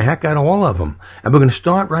play the heck out of all of them. And we're going to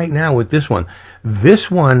start right now with this one.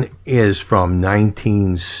 This one is from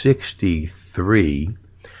 1963,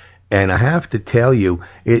 and I have to tell you,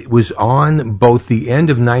 it was on both the end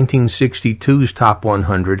of 1962's Top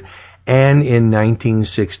 100 and in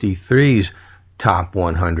 1963's Top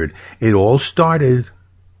 100. It all started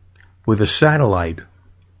with a satellite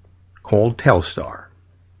called Telstar.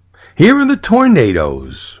 Here are the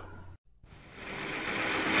Tornadoes.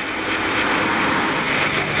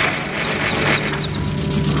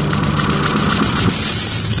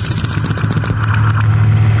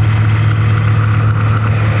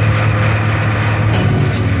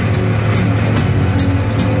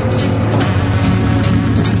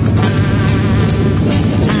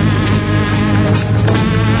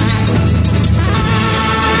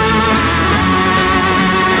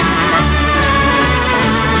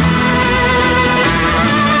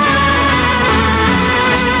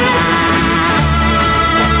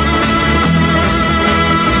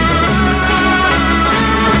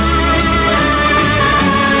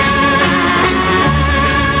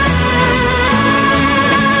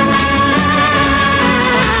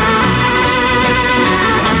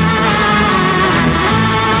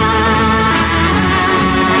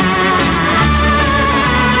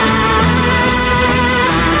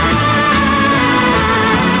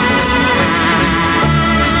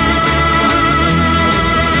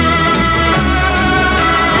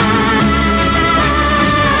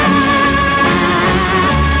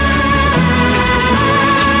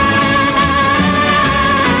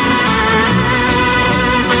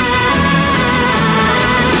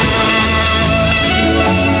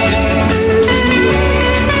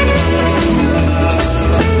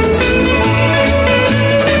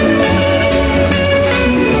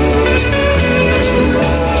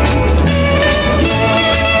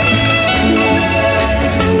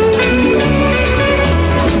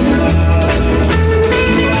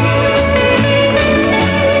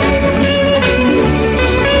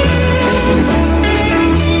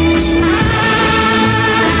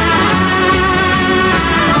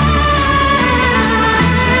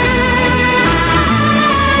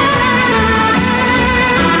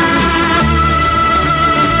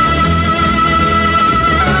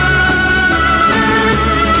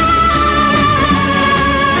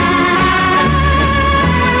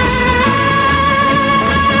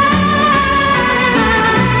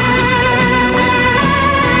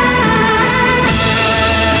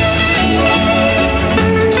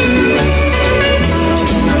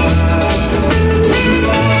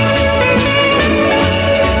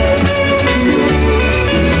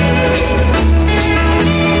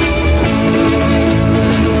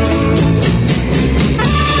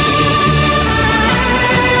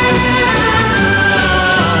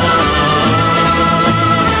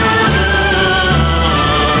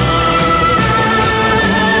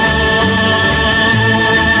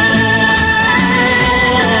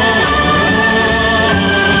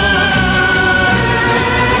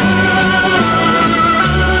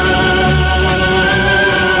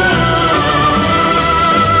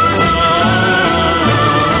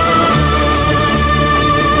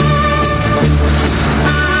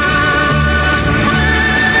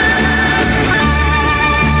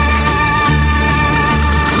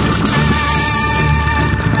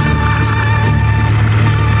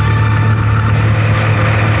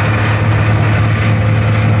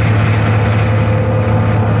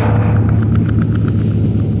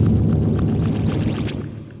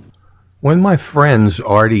 when my friends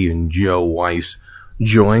Artie and Joe Weiss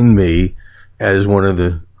joined me as one of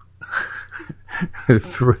the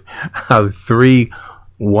three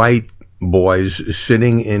white boys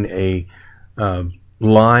sitting in a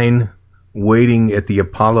line waiting at the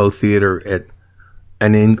Apollo Theater at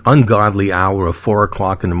an ungodly hour of 4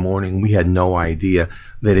 o'clock in the morning. We had no idea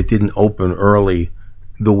that it didn't open early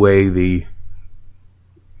the way the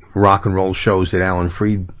rock and roll shows that Alan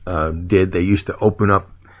Freed did. They used to open up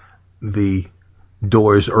the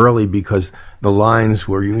doors early because the lines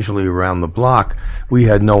were usually around the block. We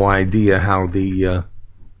had no idea how the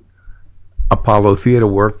Apollo Theater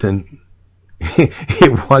worked, and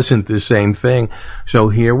it wasn't the same thing. So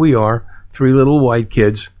here we are, three little white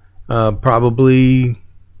kids, probably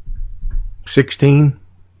 16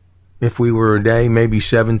 if we were a day, maybe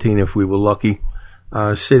 17 if we were lucky,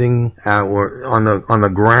 sitting on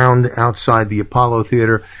the ground outside the Apollo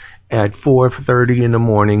Theater at 4:30 in the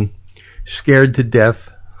morning, scared to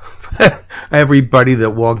death. Everybody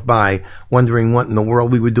that walked by wondering what in the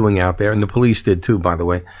world we were doing out there, and the police did too, by the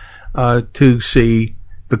way, to see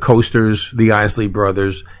the Coasters, the Isley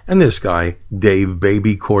Brothers, and this guy, Dave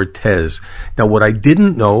Baby Cortez. Now, what I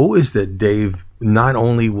didn't know is that Dave not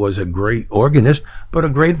only was a great organist, but a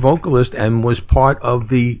great vocalist, and was part of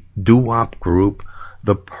the doo-wop group,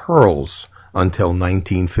 the Pearls, until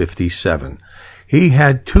 1957. He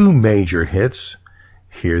had two major hits.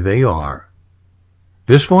 Here they are.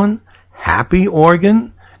 This one, Happy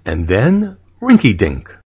Organ, and then Rinky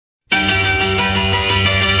Dink.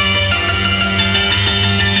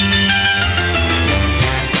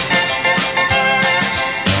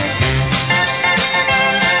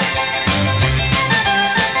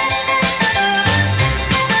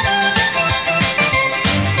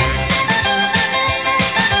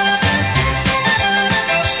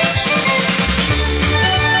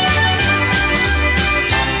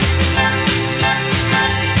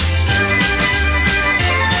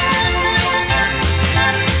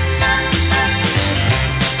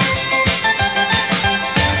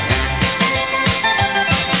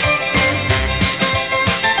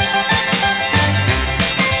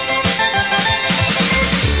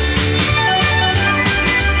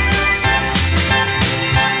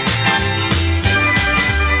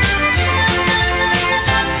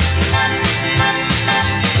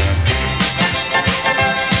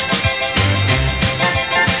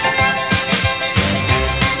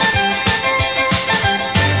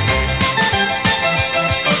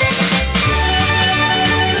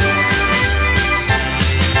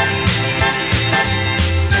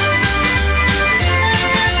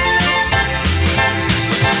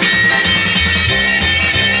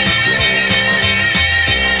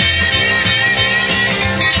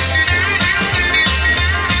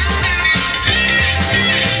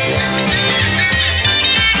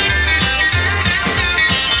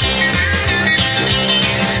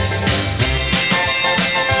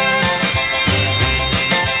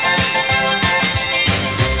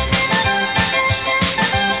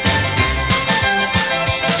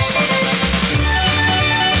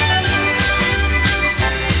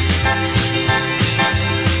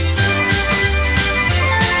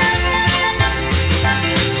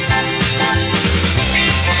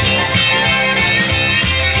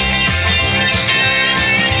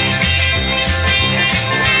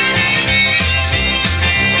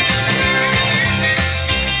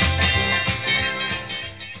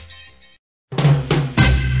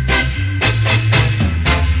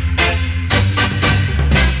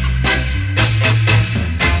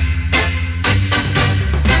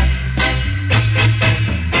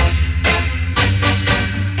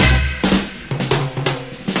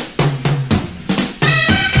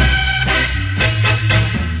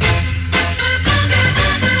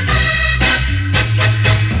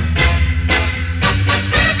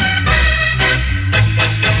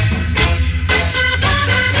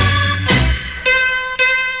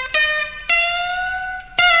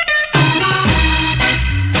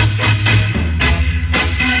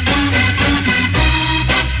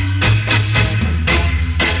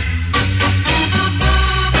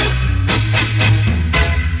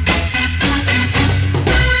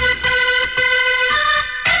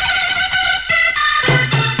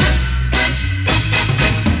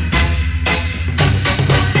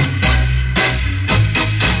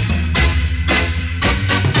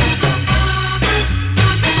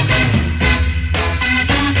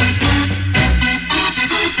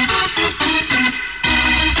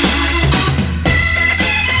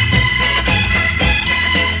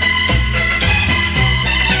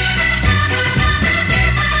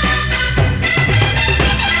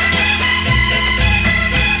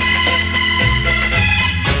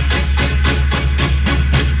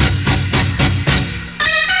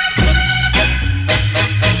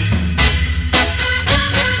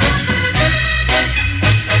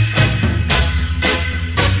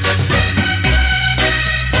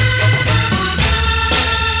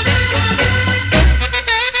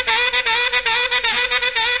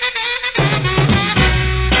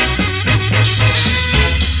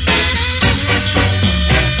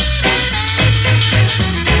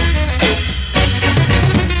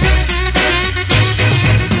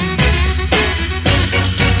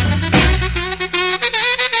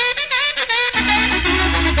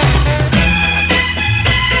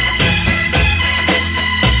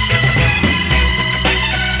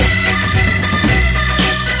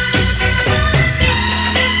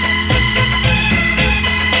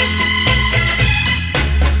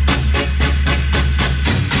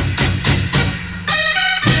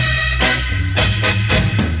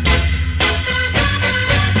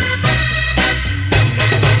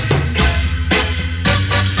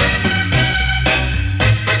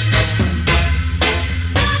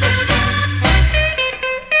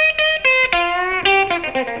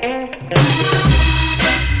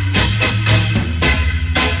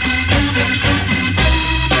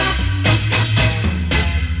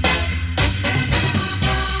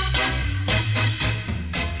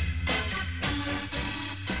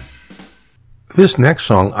 this next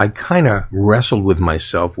song, I kind of wrestled with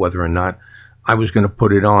myself whether or not I was going to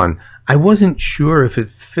put it on. I wasn't sure if it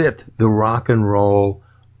fit the rock and roll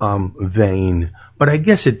vein, but I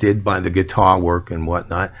guess it did by the guitar work and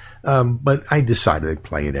whatnot. But I decided to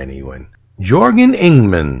play it anyway. Jorgen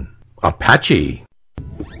Ingman, Apache.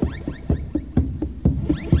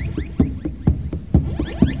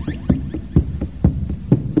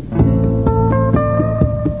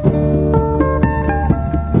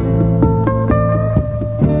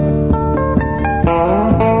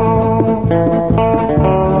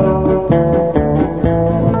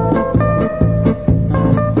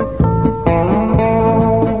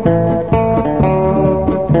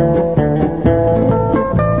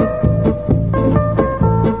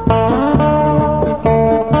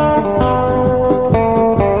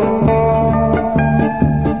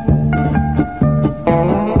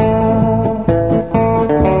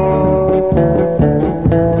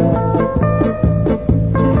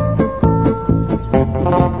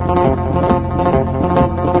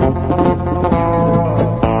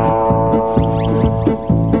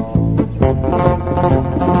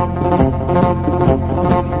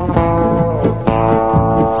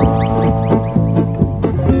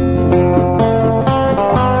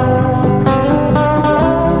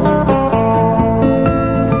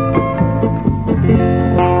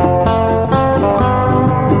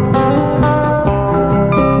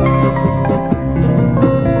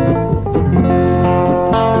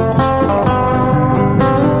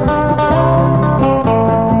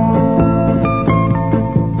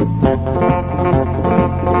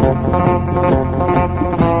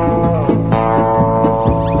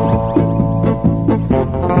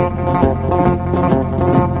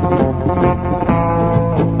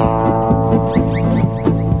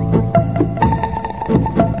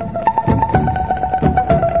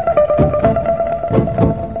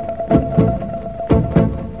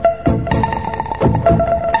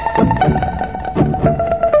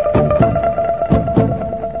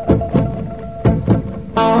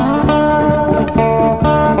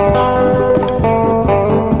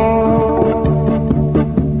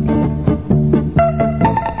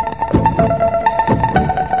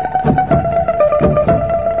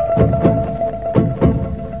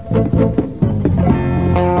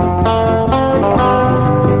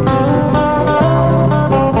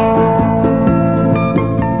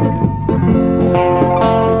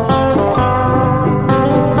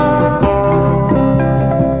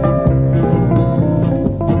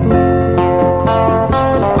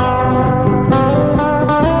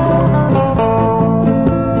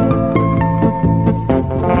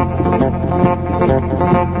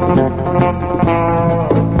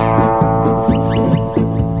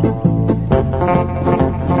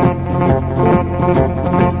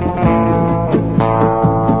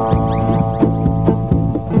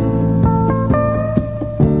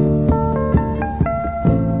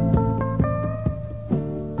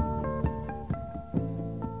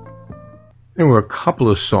 There were a couple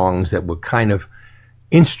of songs that were kind of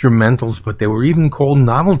instrumentals, but they were even called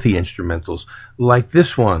novelty instrumentals, like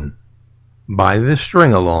this one by the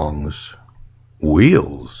String-Alongs,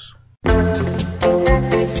 Wheels.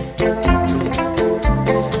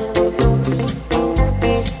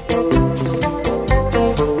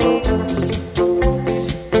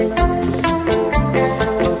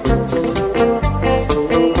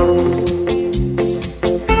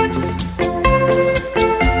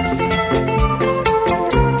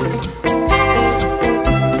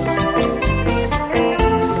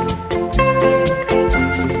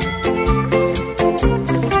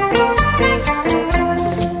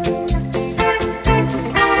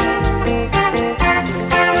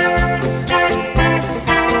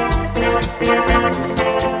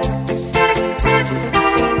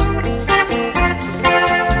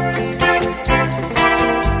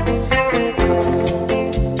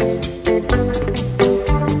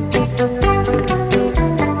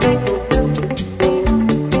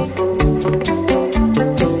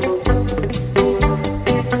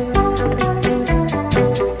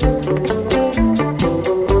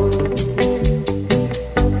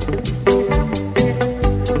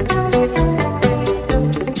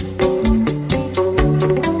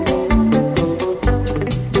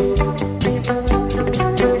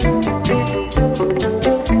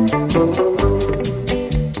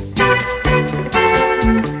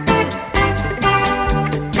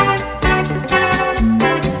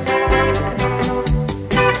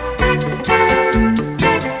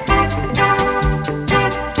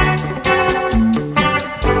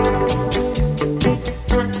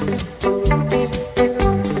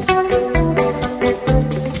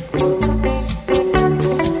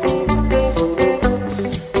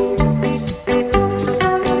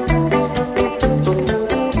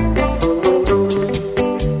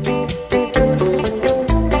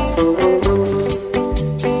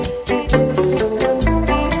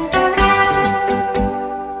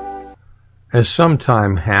 as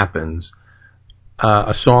sometime happens,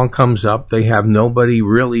 a song comes up, they have nobody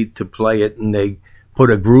really to play it, and they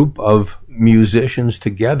put a group of musicians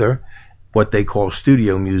together, what they call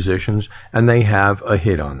studio musicians, and they have a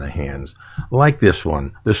hit on their hands. Like this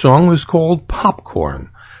one. The song was called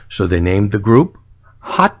Popcorn, so they named the group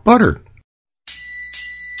Hot Butter.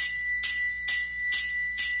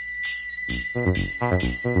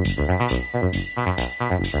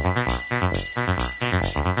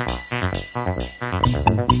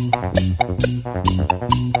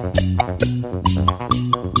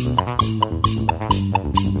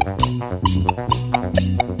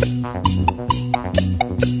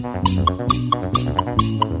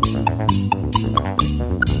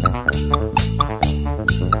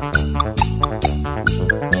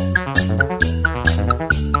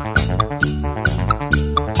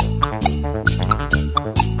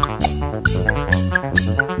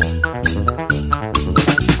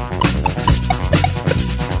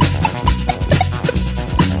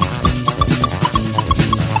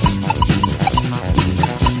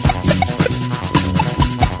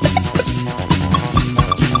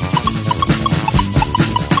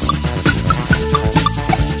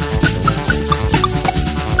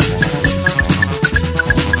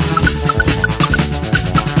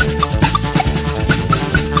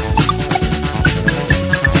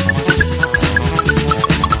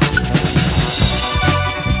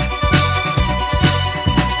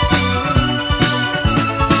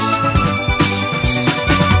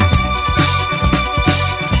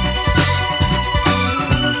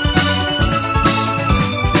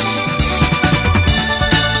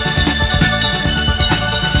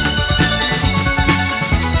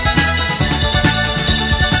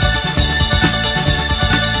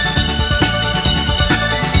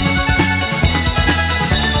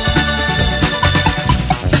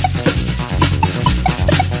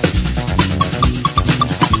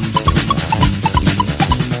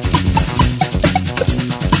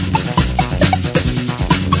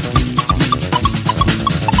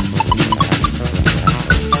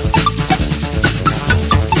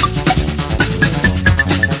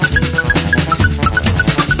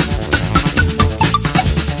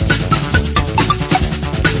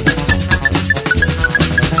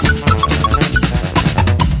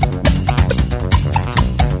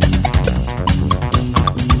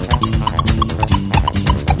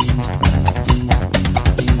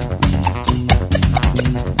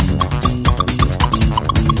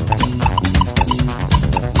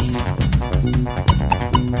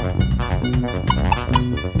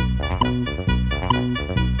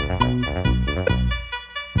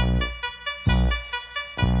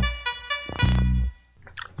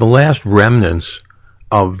 The last remnants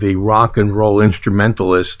of the rock and roll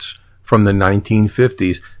instrumentalists from the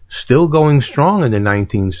 1950s, still going strong in the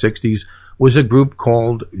 1960s, was a group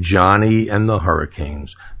called Johnny and the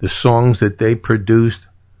Hurricanes. The songs that they produced,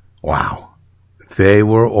 wow, they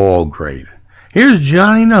were all great. Here's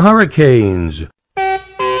Johnny and the Hurricanes.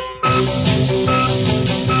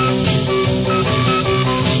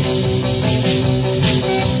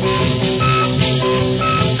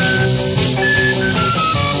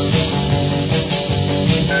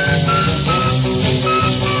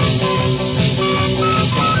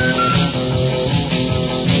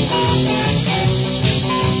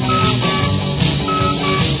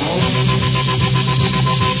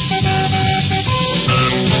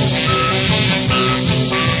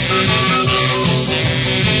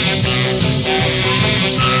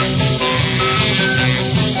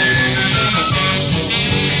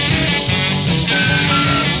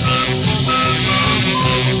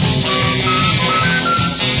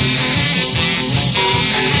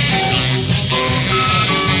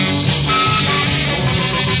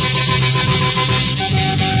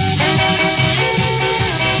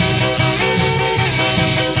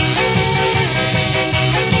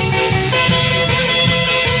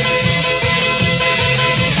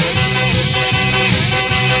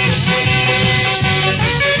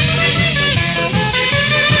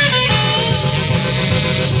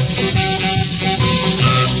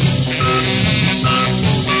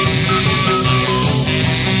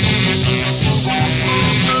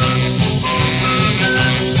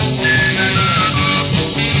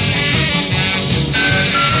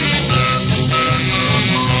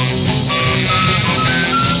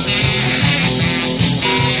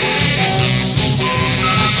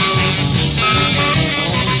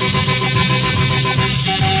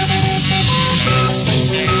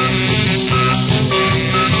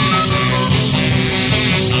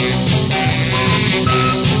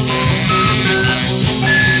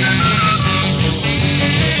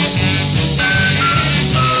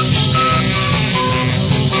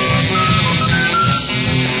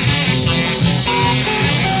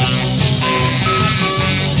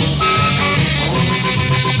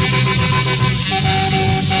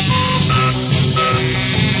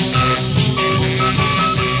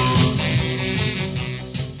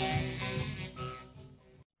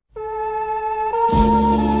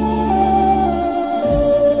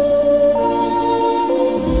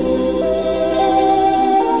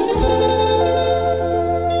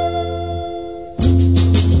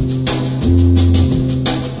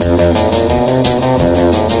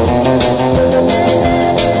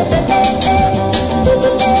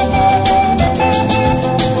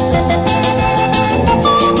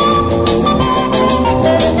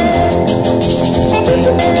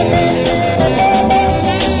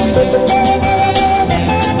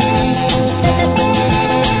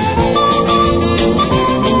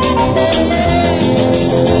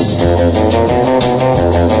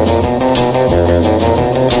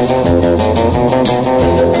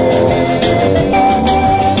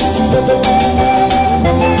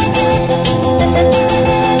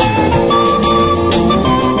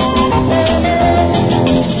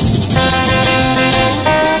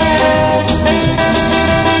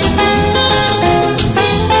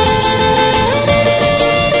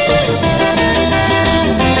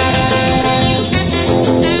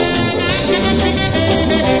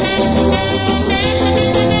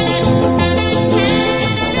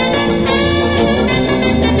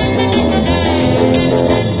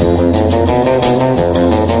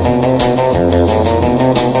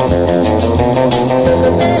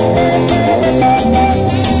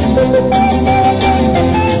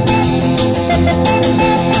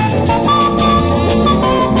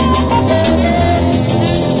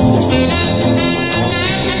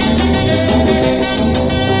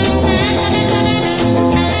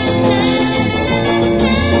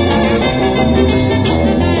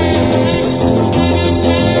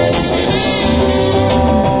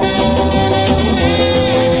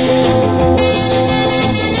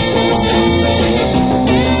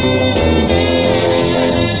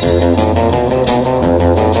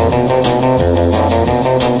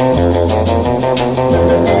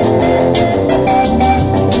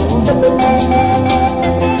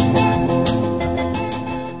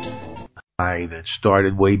 that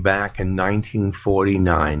started way back in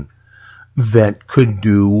 1949 that could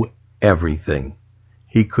do everything.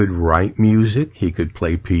 He could write music, he could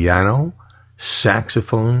play piano,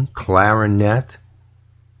 saxophone, clarinet,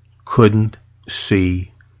 couldn't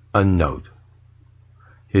see a note.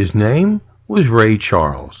 His name was Ray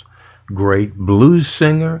Charles. Great blues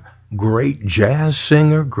singer, great jazz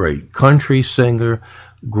singer, great country singer,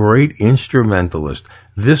 great instrumentalist.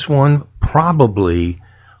 This one probably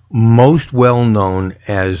most well known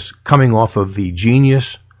as coming off of the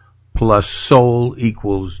Genius plus Soul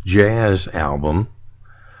equals Jazz album.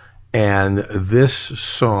 And this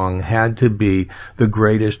song had to be the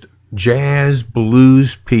greatest jazz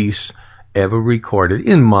blues piece ever recorded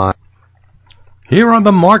in my. Here are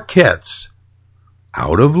the Marquettes,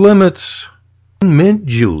 Out of Limits, Mint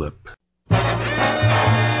Julep.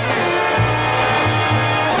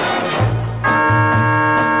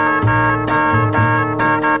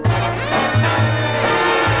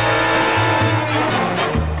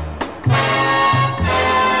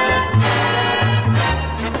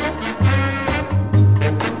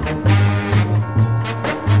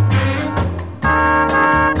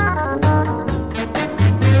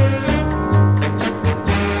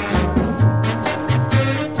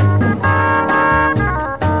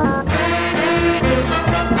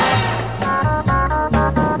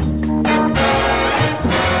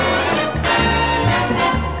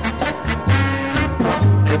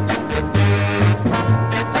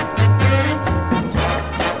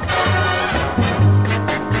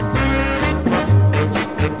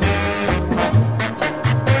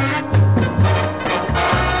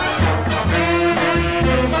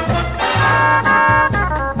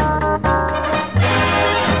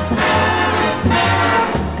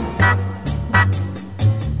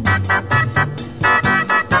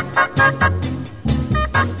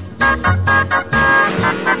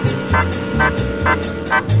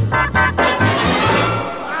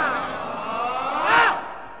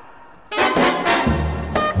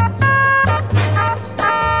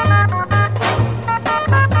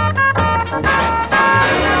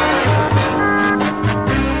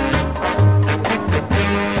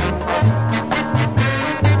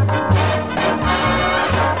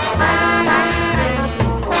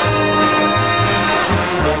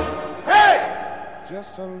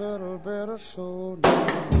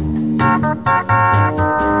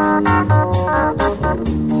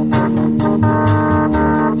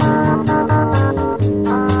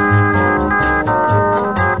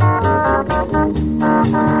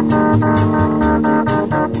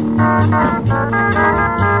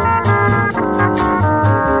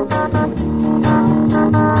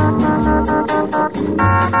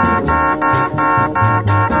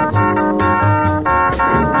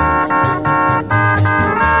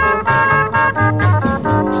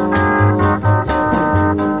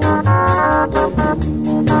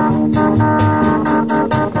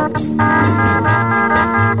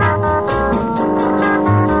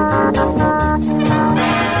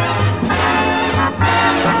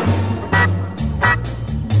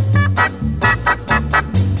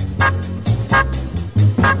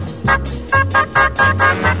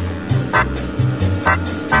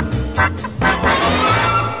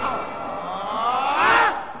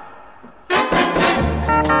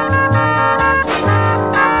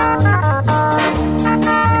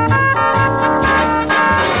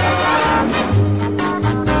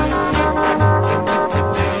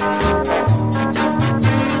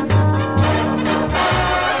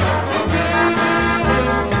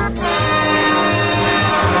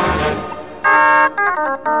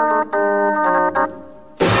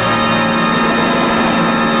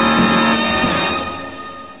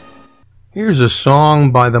 Here's a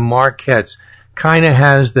song by the Marquettes. Kind of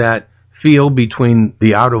has that feel between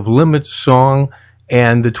the Out of Limits song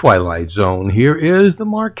and the Twilight Zone. Here is the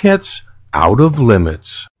Marquettes, Out of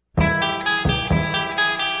Limits.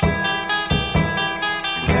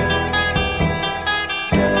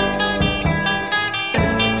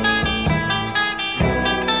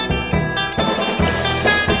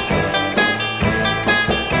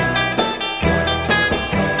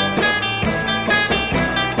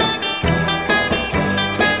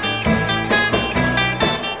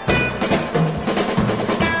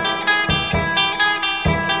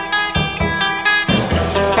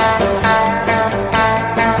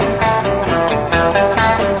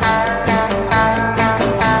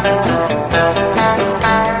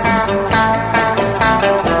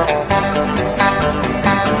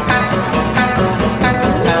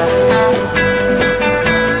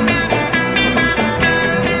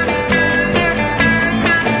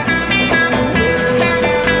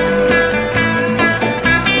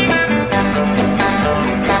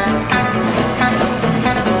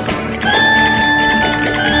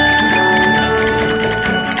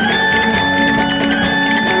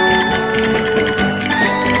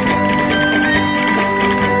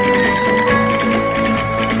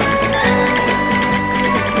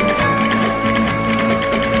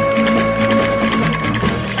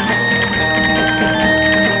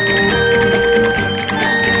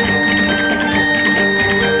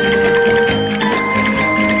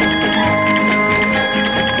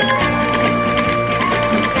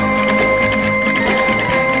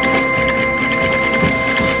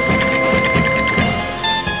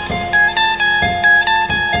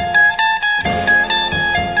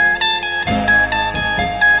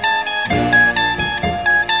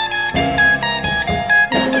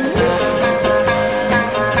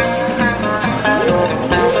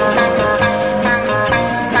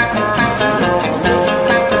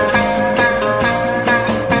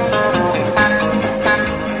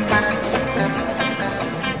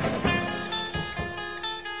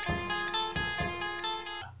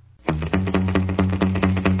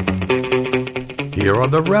 Here are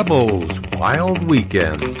the Rebels, Wild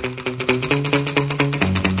Weekend.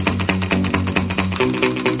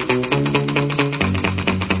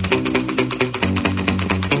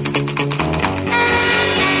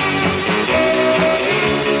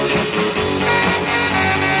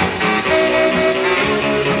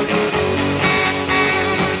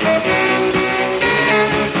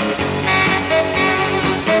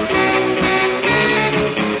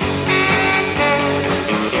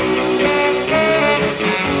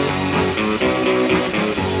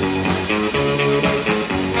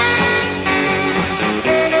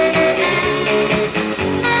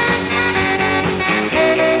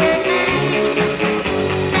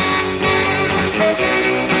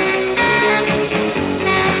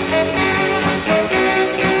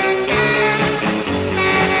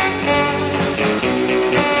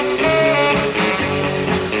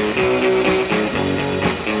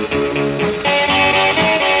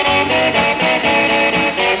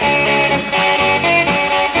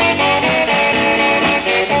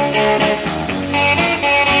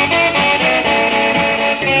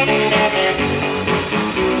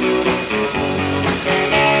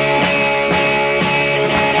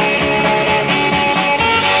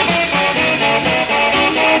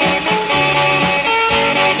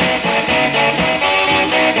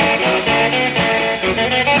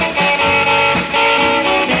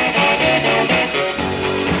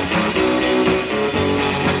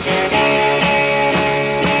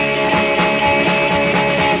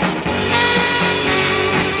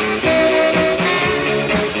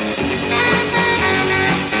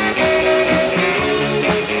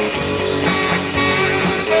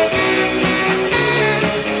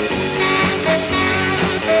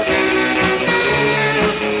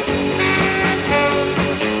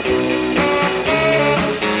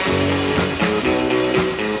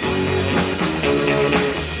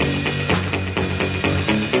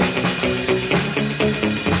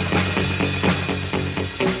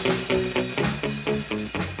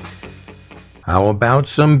 How about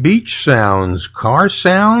some beach sounds, car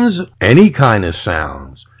sounds, any kind of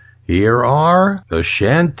sounds? Here are the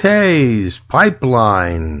Shantays,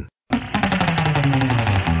 Pipeline.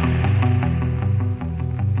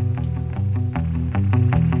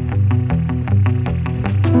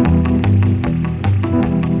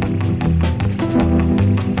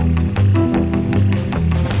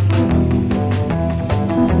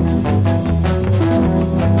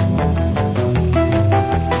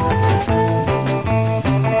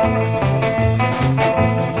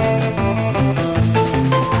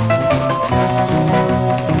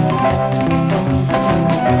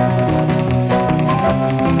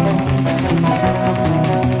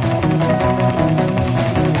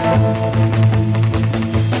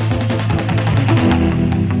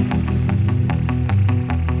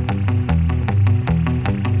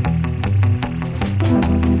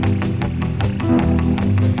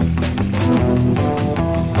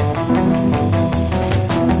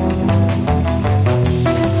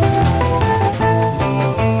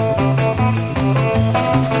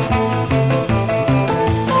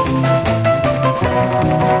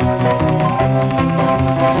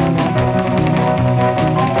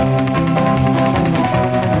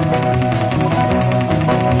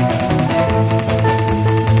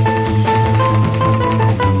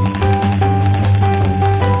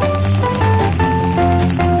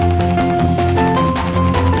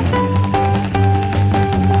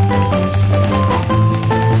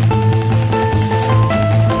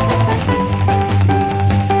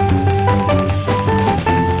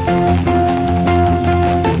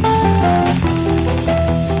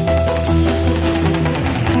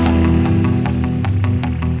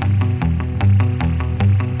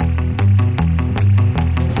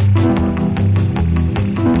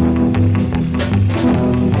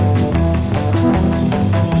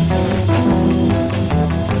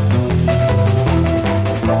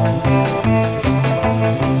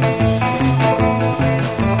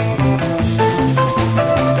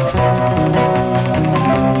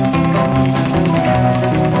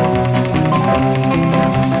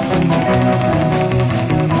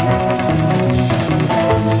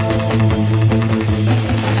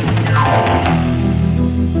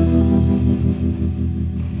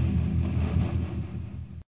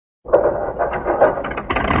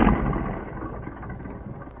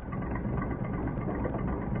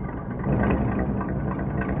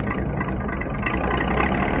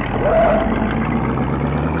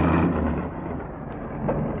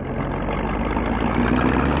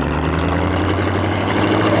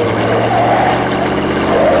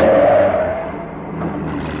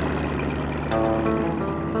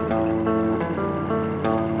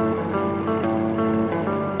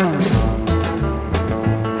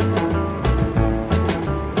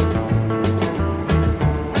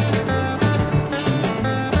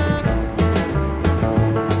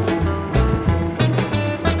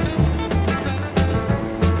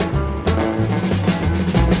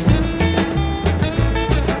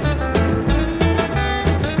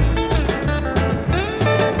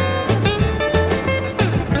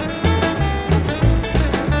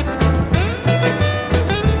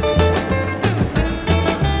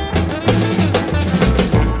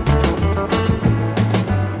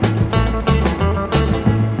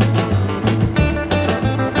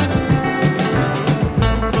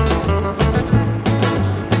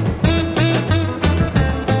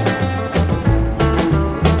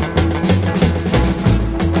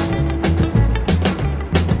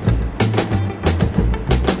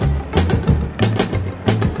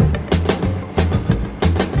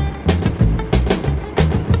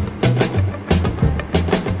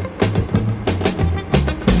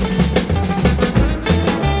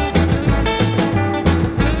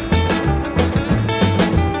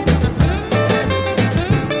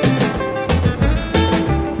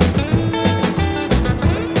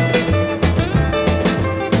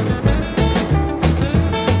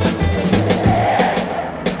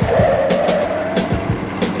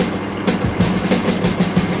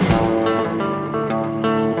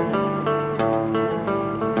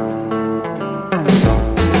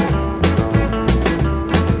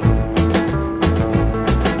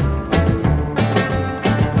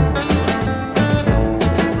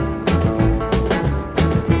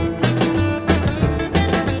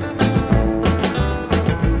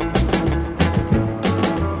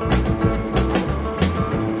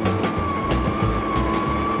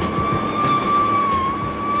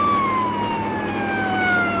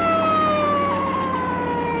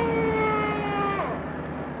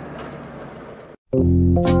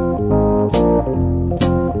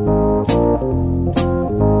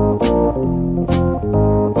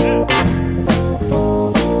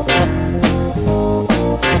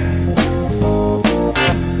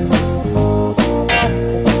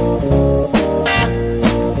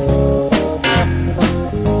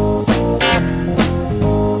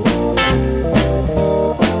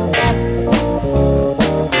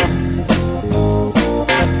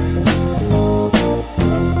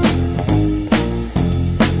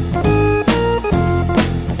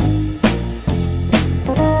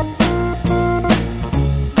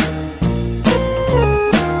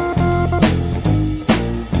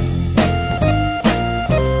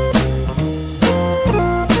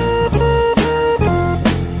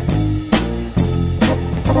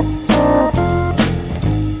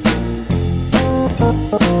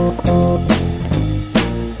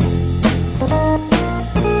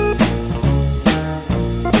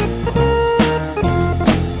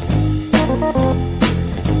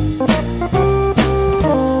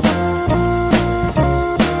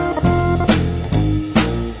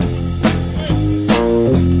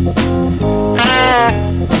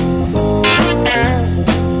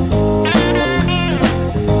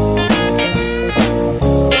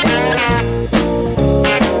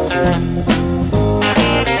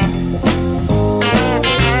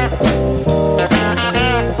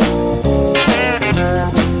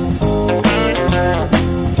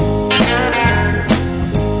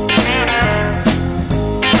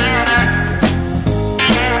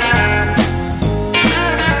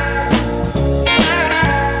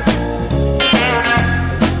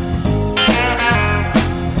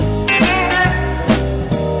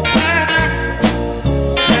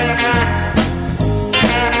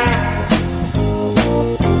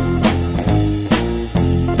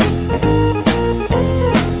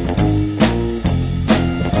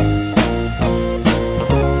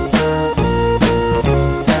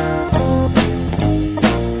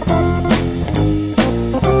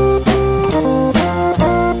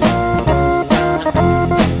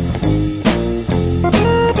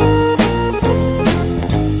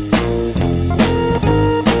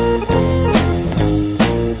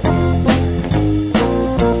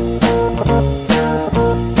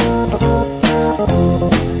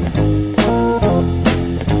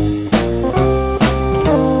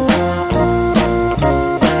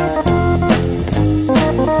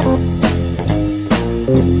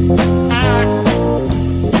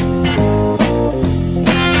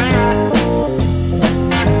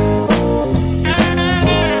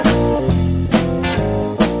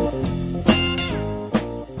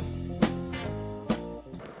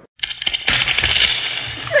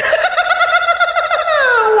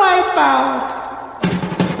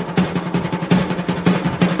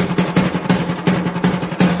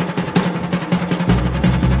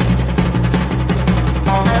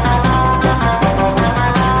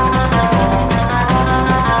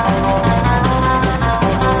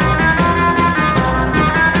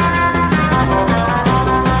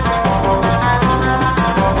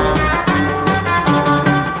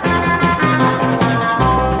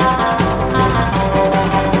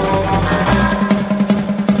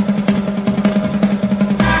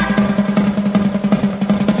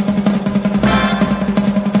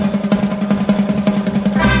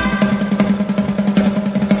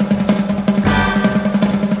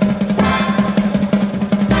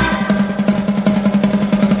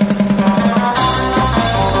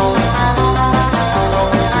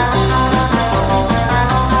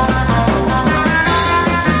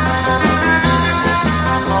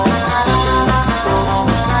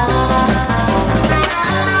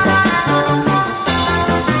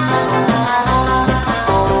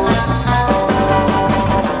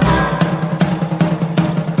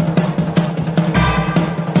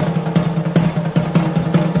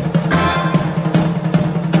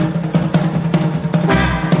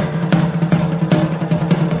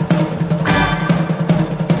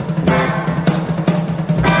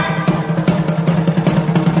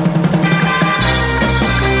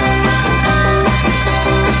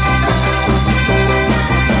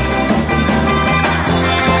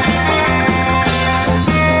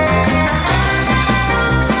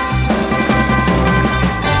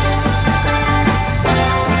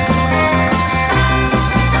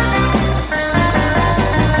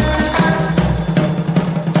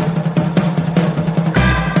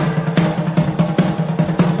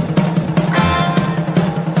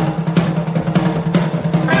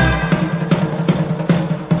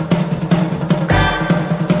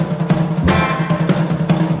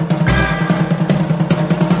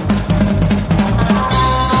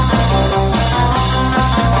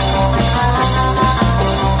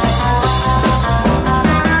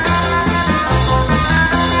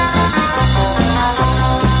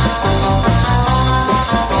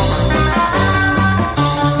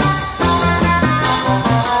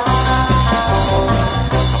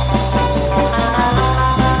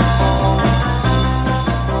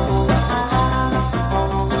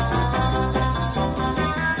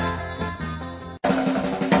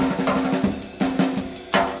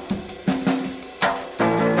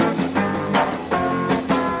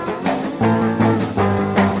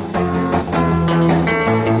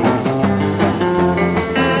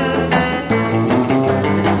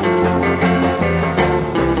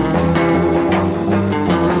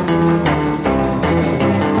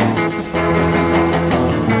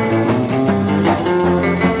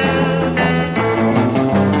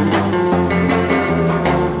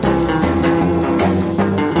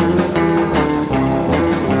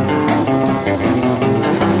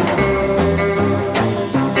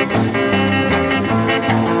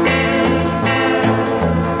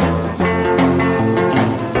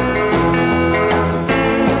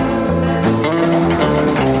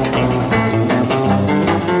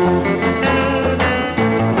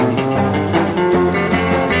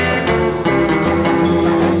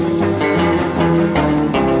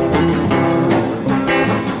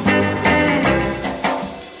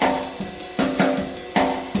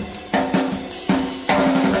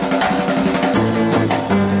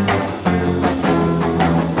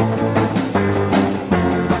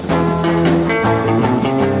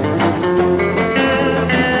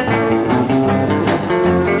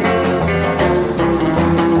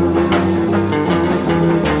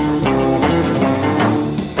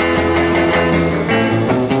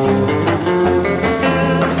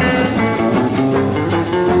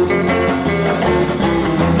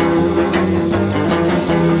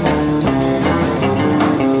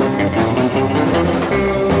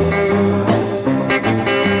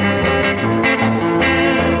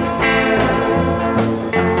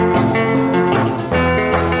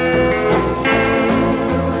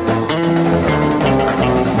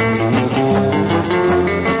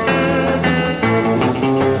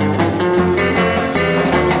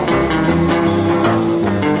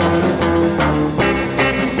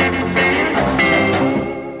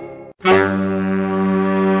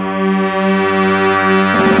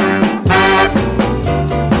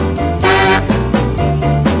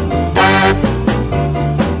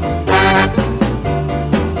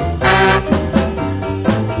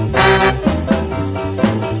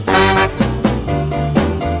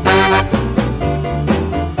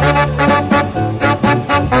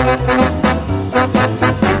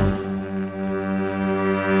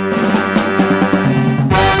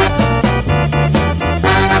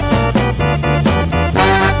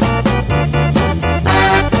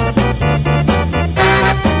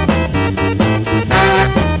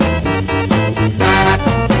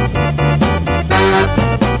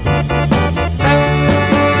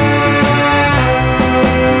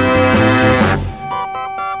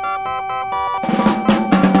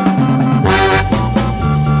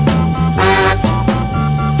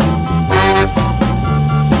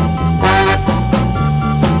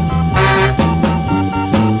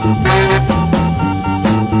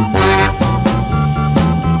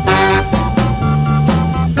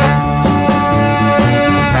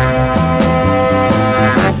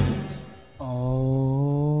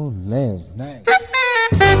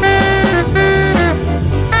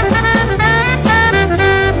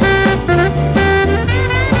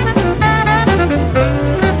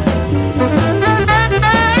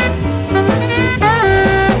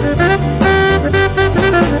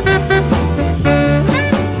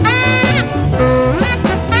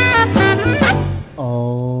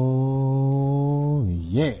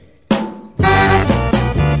 yeah.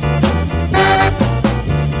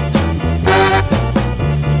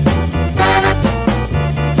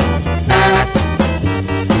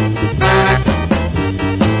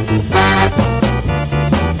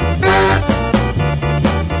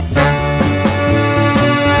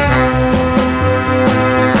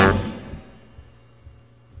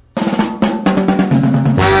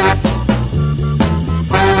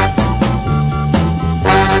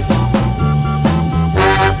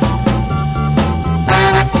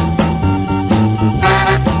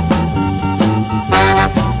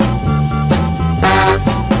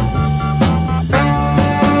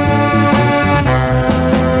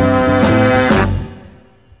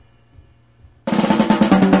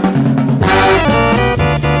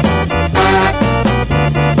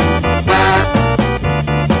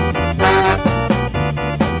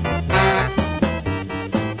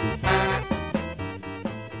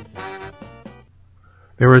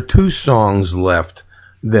 There are two songs left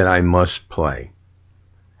that I must play.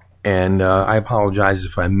 And I apologize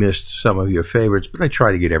if I missed some of your favorites, but I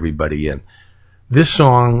try to get everybody in. This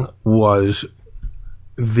song was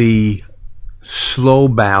the slow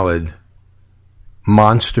ballad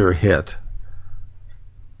monster hit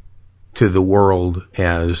to the world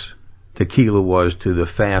as tequila was to the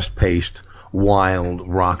fast-paced, wild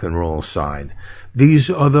rock and roll side.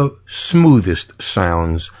 These are the smoothest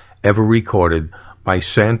sounds ever recorded by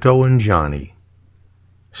Santo and Johnny.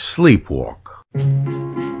 Sleepwalk.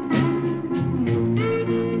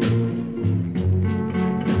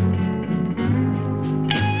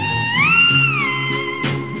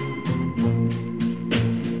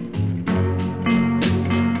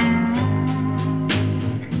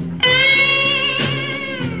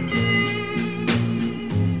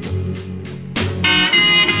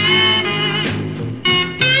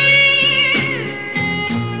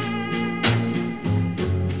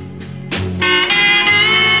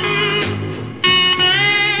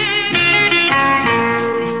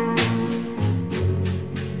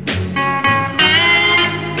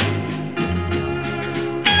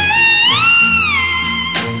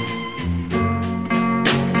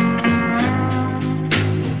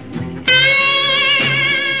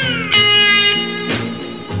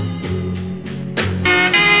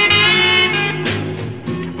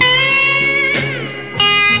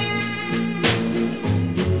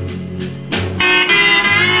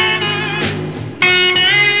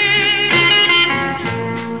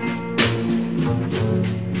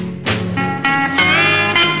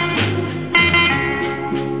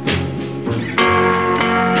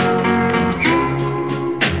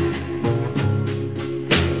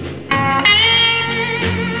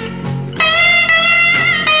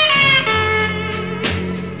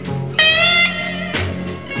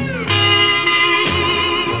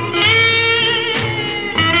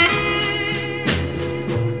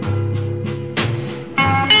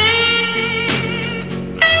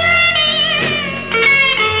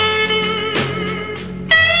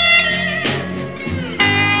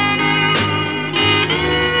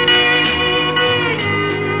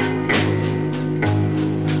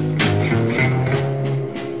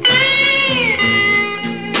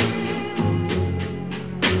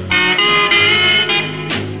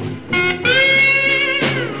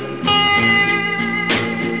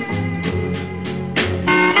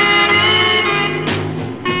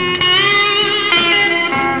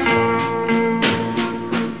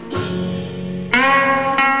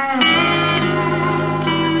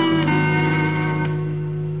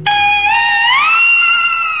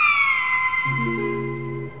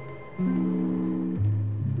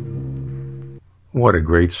 What a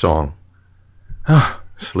great song.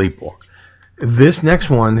 Sleepwalk. This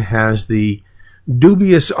next one has the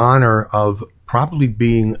dubious honor of probably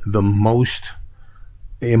being the most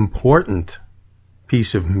important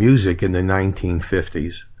piece of music in the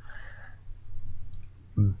 1950s.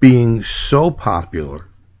 Being so popular,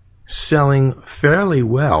 selling fairly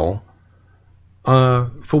well,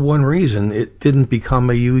 for one reason, it didn't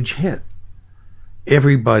become a huge hit.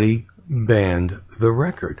 Everybody banned the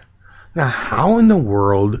record. Now, how in the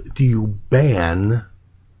world do you ban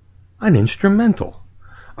an instrumental?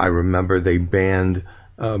 I remember they banned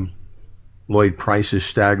Lloyd Price's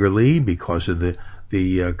Stagger Lee because of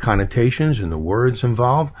the connotations and the words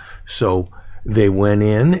involved. So they went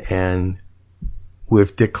in and,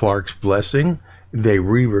 with Dick Clark's blessing, they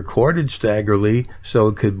re-recorded Stagger Lee so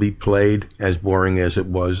it could be played, as boring as it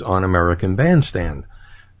was, on American Bandstand.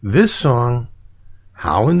 This song,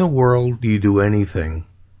 how in the world do you do anything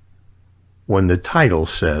when the title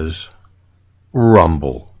says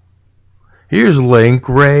Rumble? Here's Link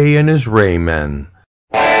Ray and his Raymen.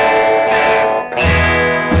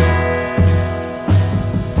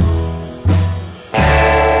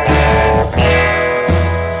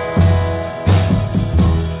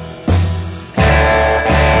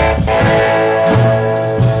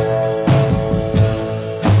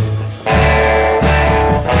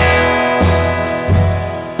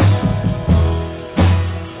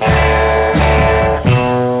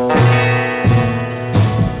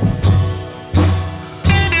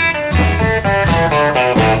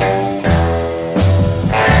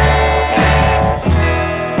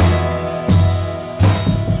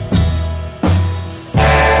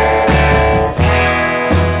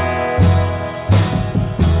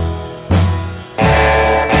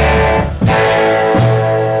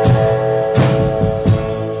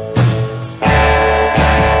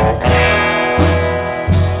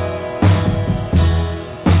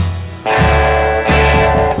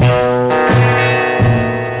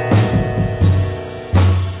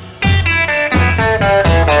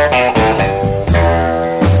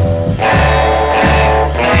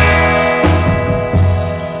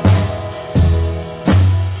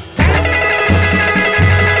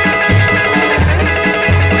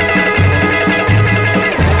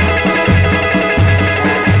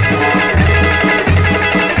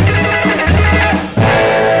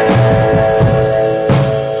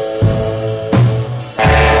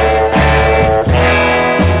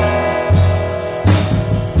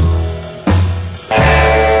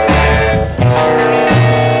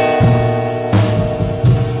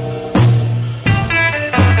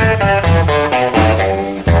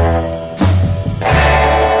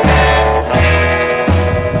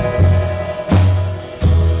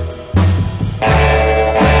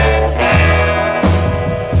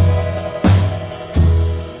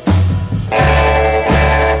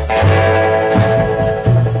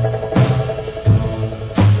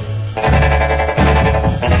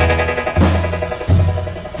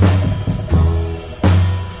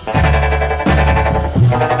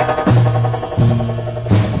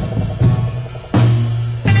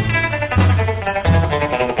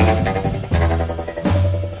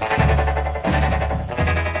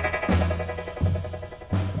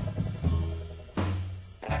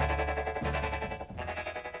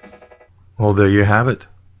 Well, there you have it.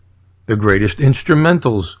 The greatest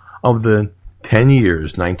instrumentals of the 10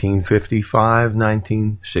 years, 1955,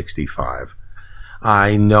 1965.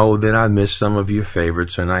 I know that I missed some of your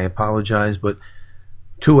favorites, and I apologize, but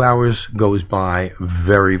 2 hours goes by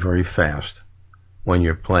very, very fast when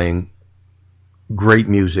you're playing great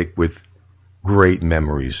music with great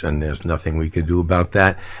memories, and there's nothing we can do about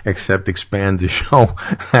that except expand the show,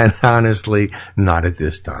 and honestly, not at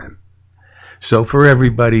this time. So for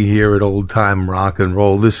everybody here at Old Time Rock and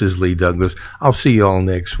Roll, this is Lee Douglas. I'll see you all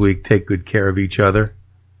next week. Take good care of each other.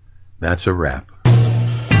 That's a wrap.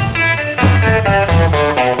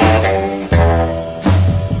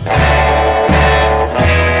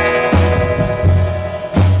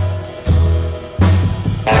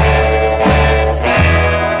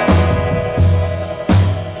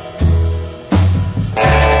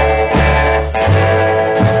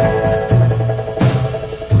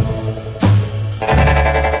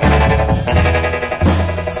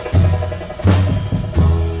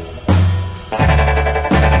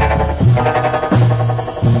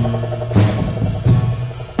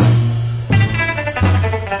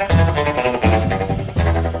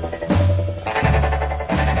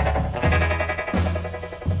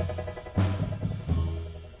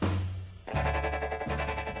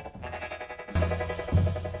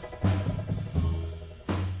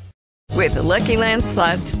 With the Lucky Land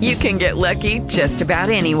Slots, you can get lucky just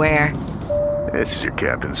about anywhere. This is your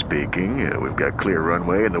captain speaking. We've got clear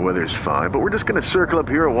runway and the weather's fine, but we're just going to circle up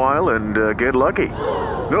here a while and get lucky.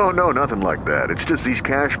 No, nothing like that. It's just these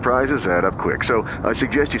cash prizes add up quick. So I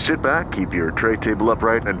suggest you sit back, keep your tray table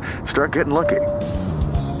upright, and start getting lucky.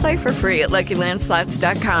 Play for free at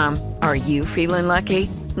LuckyLandSlots.com. Are you feeling lucky?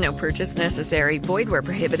 No purchase necessary. Void where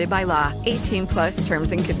prohibited by law. 18+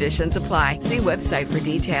 terms and conditions apply. See website for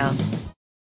details.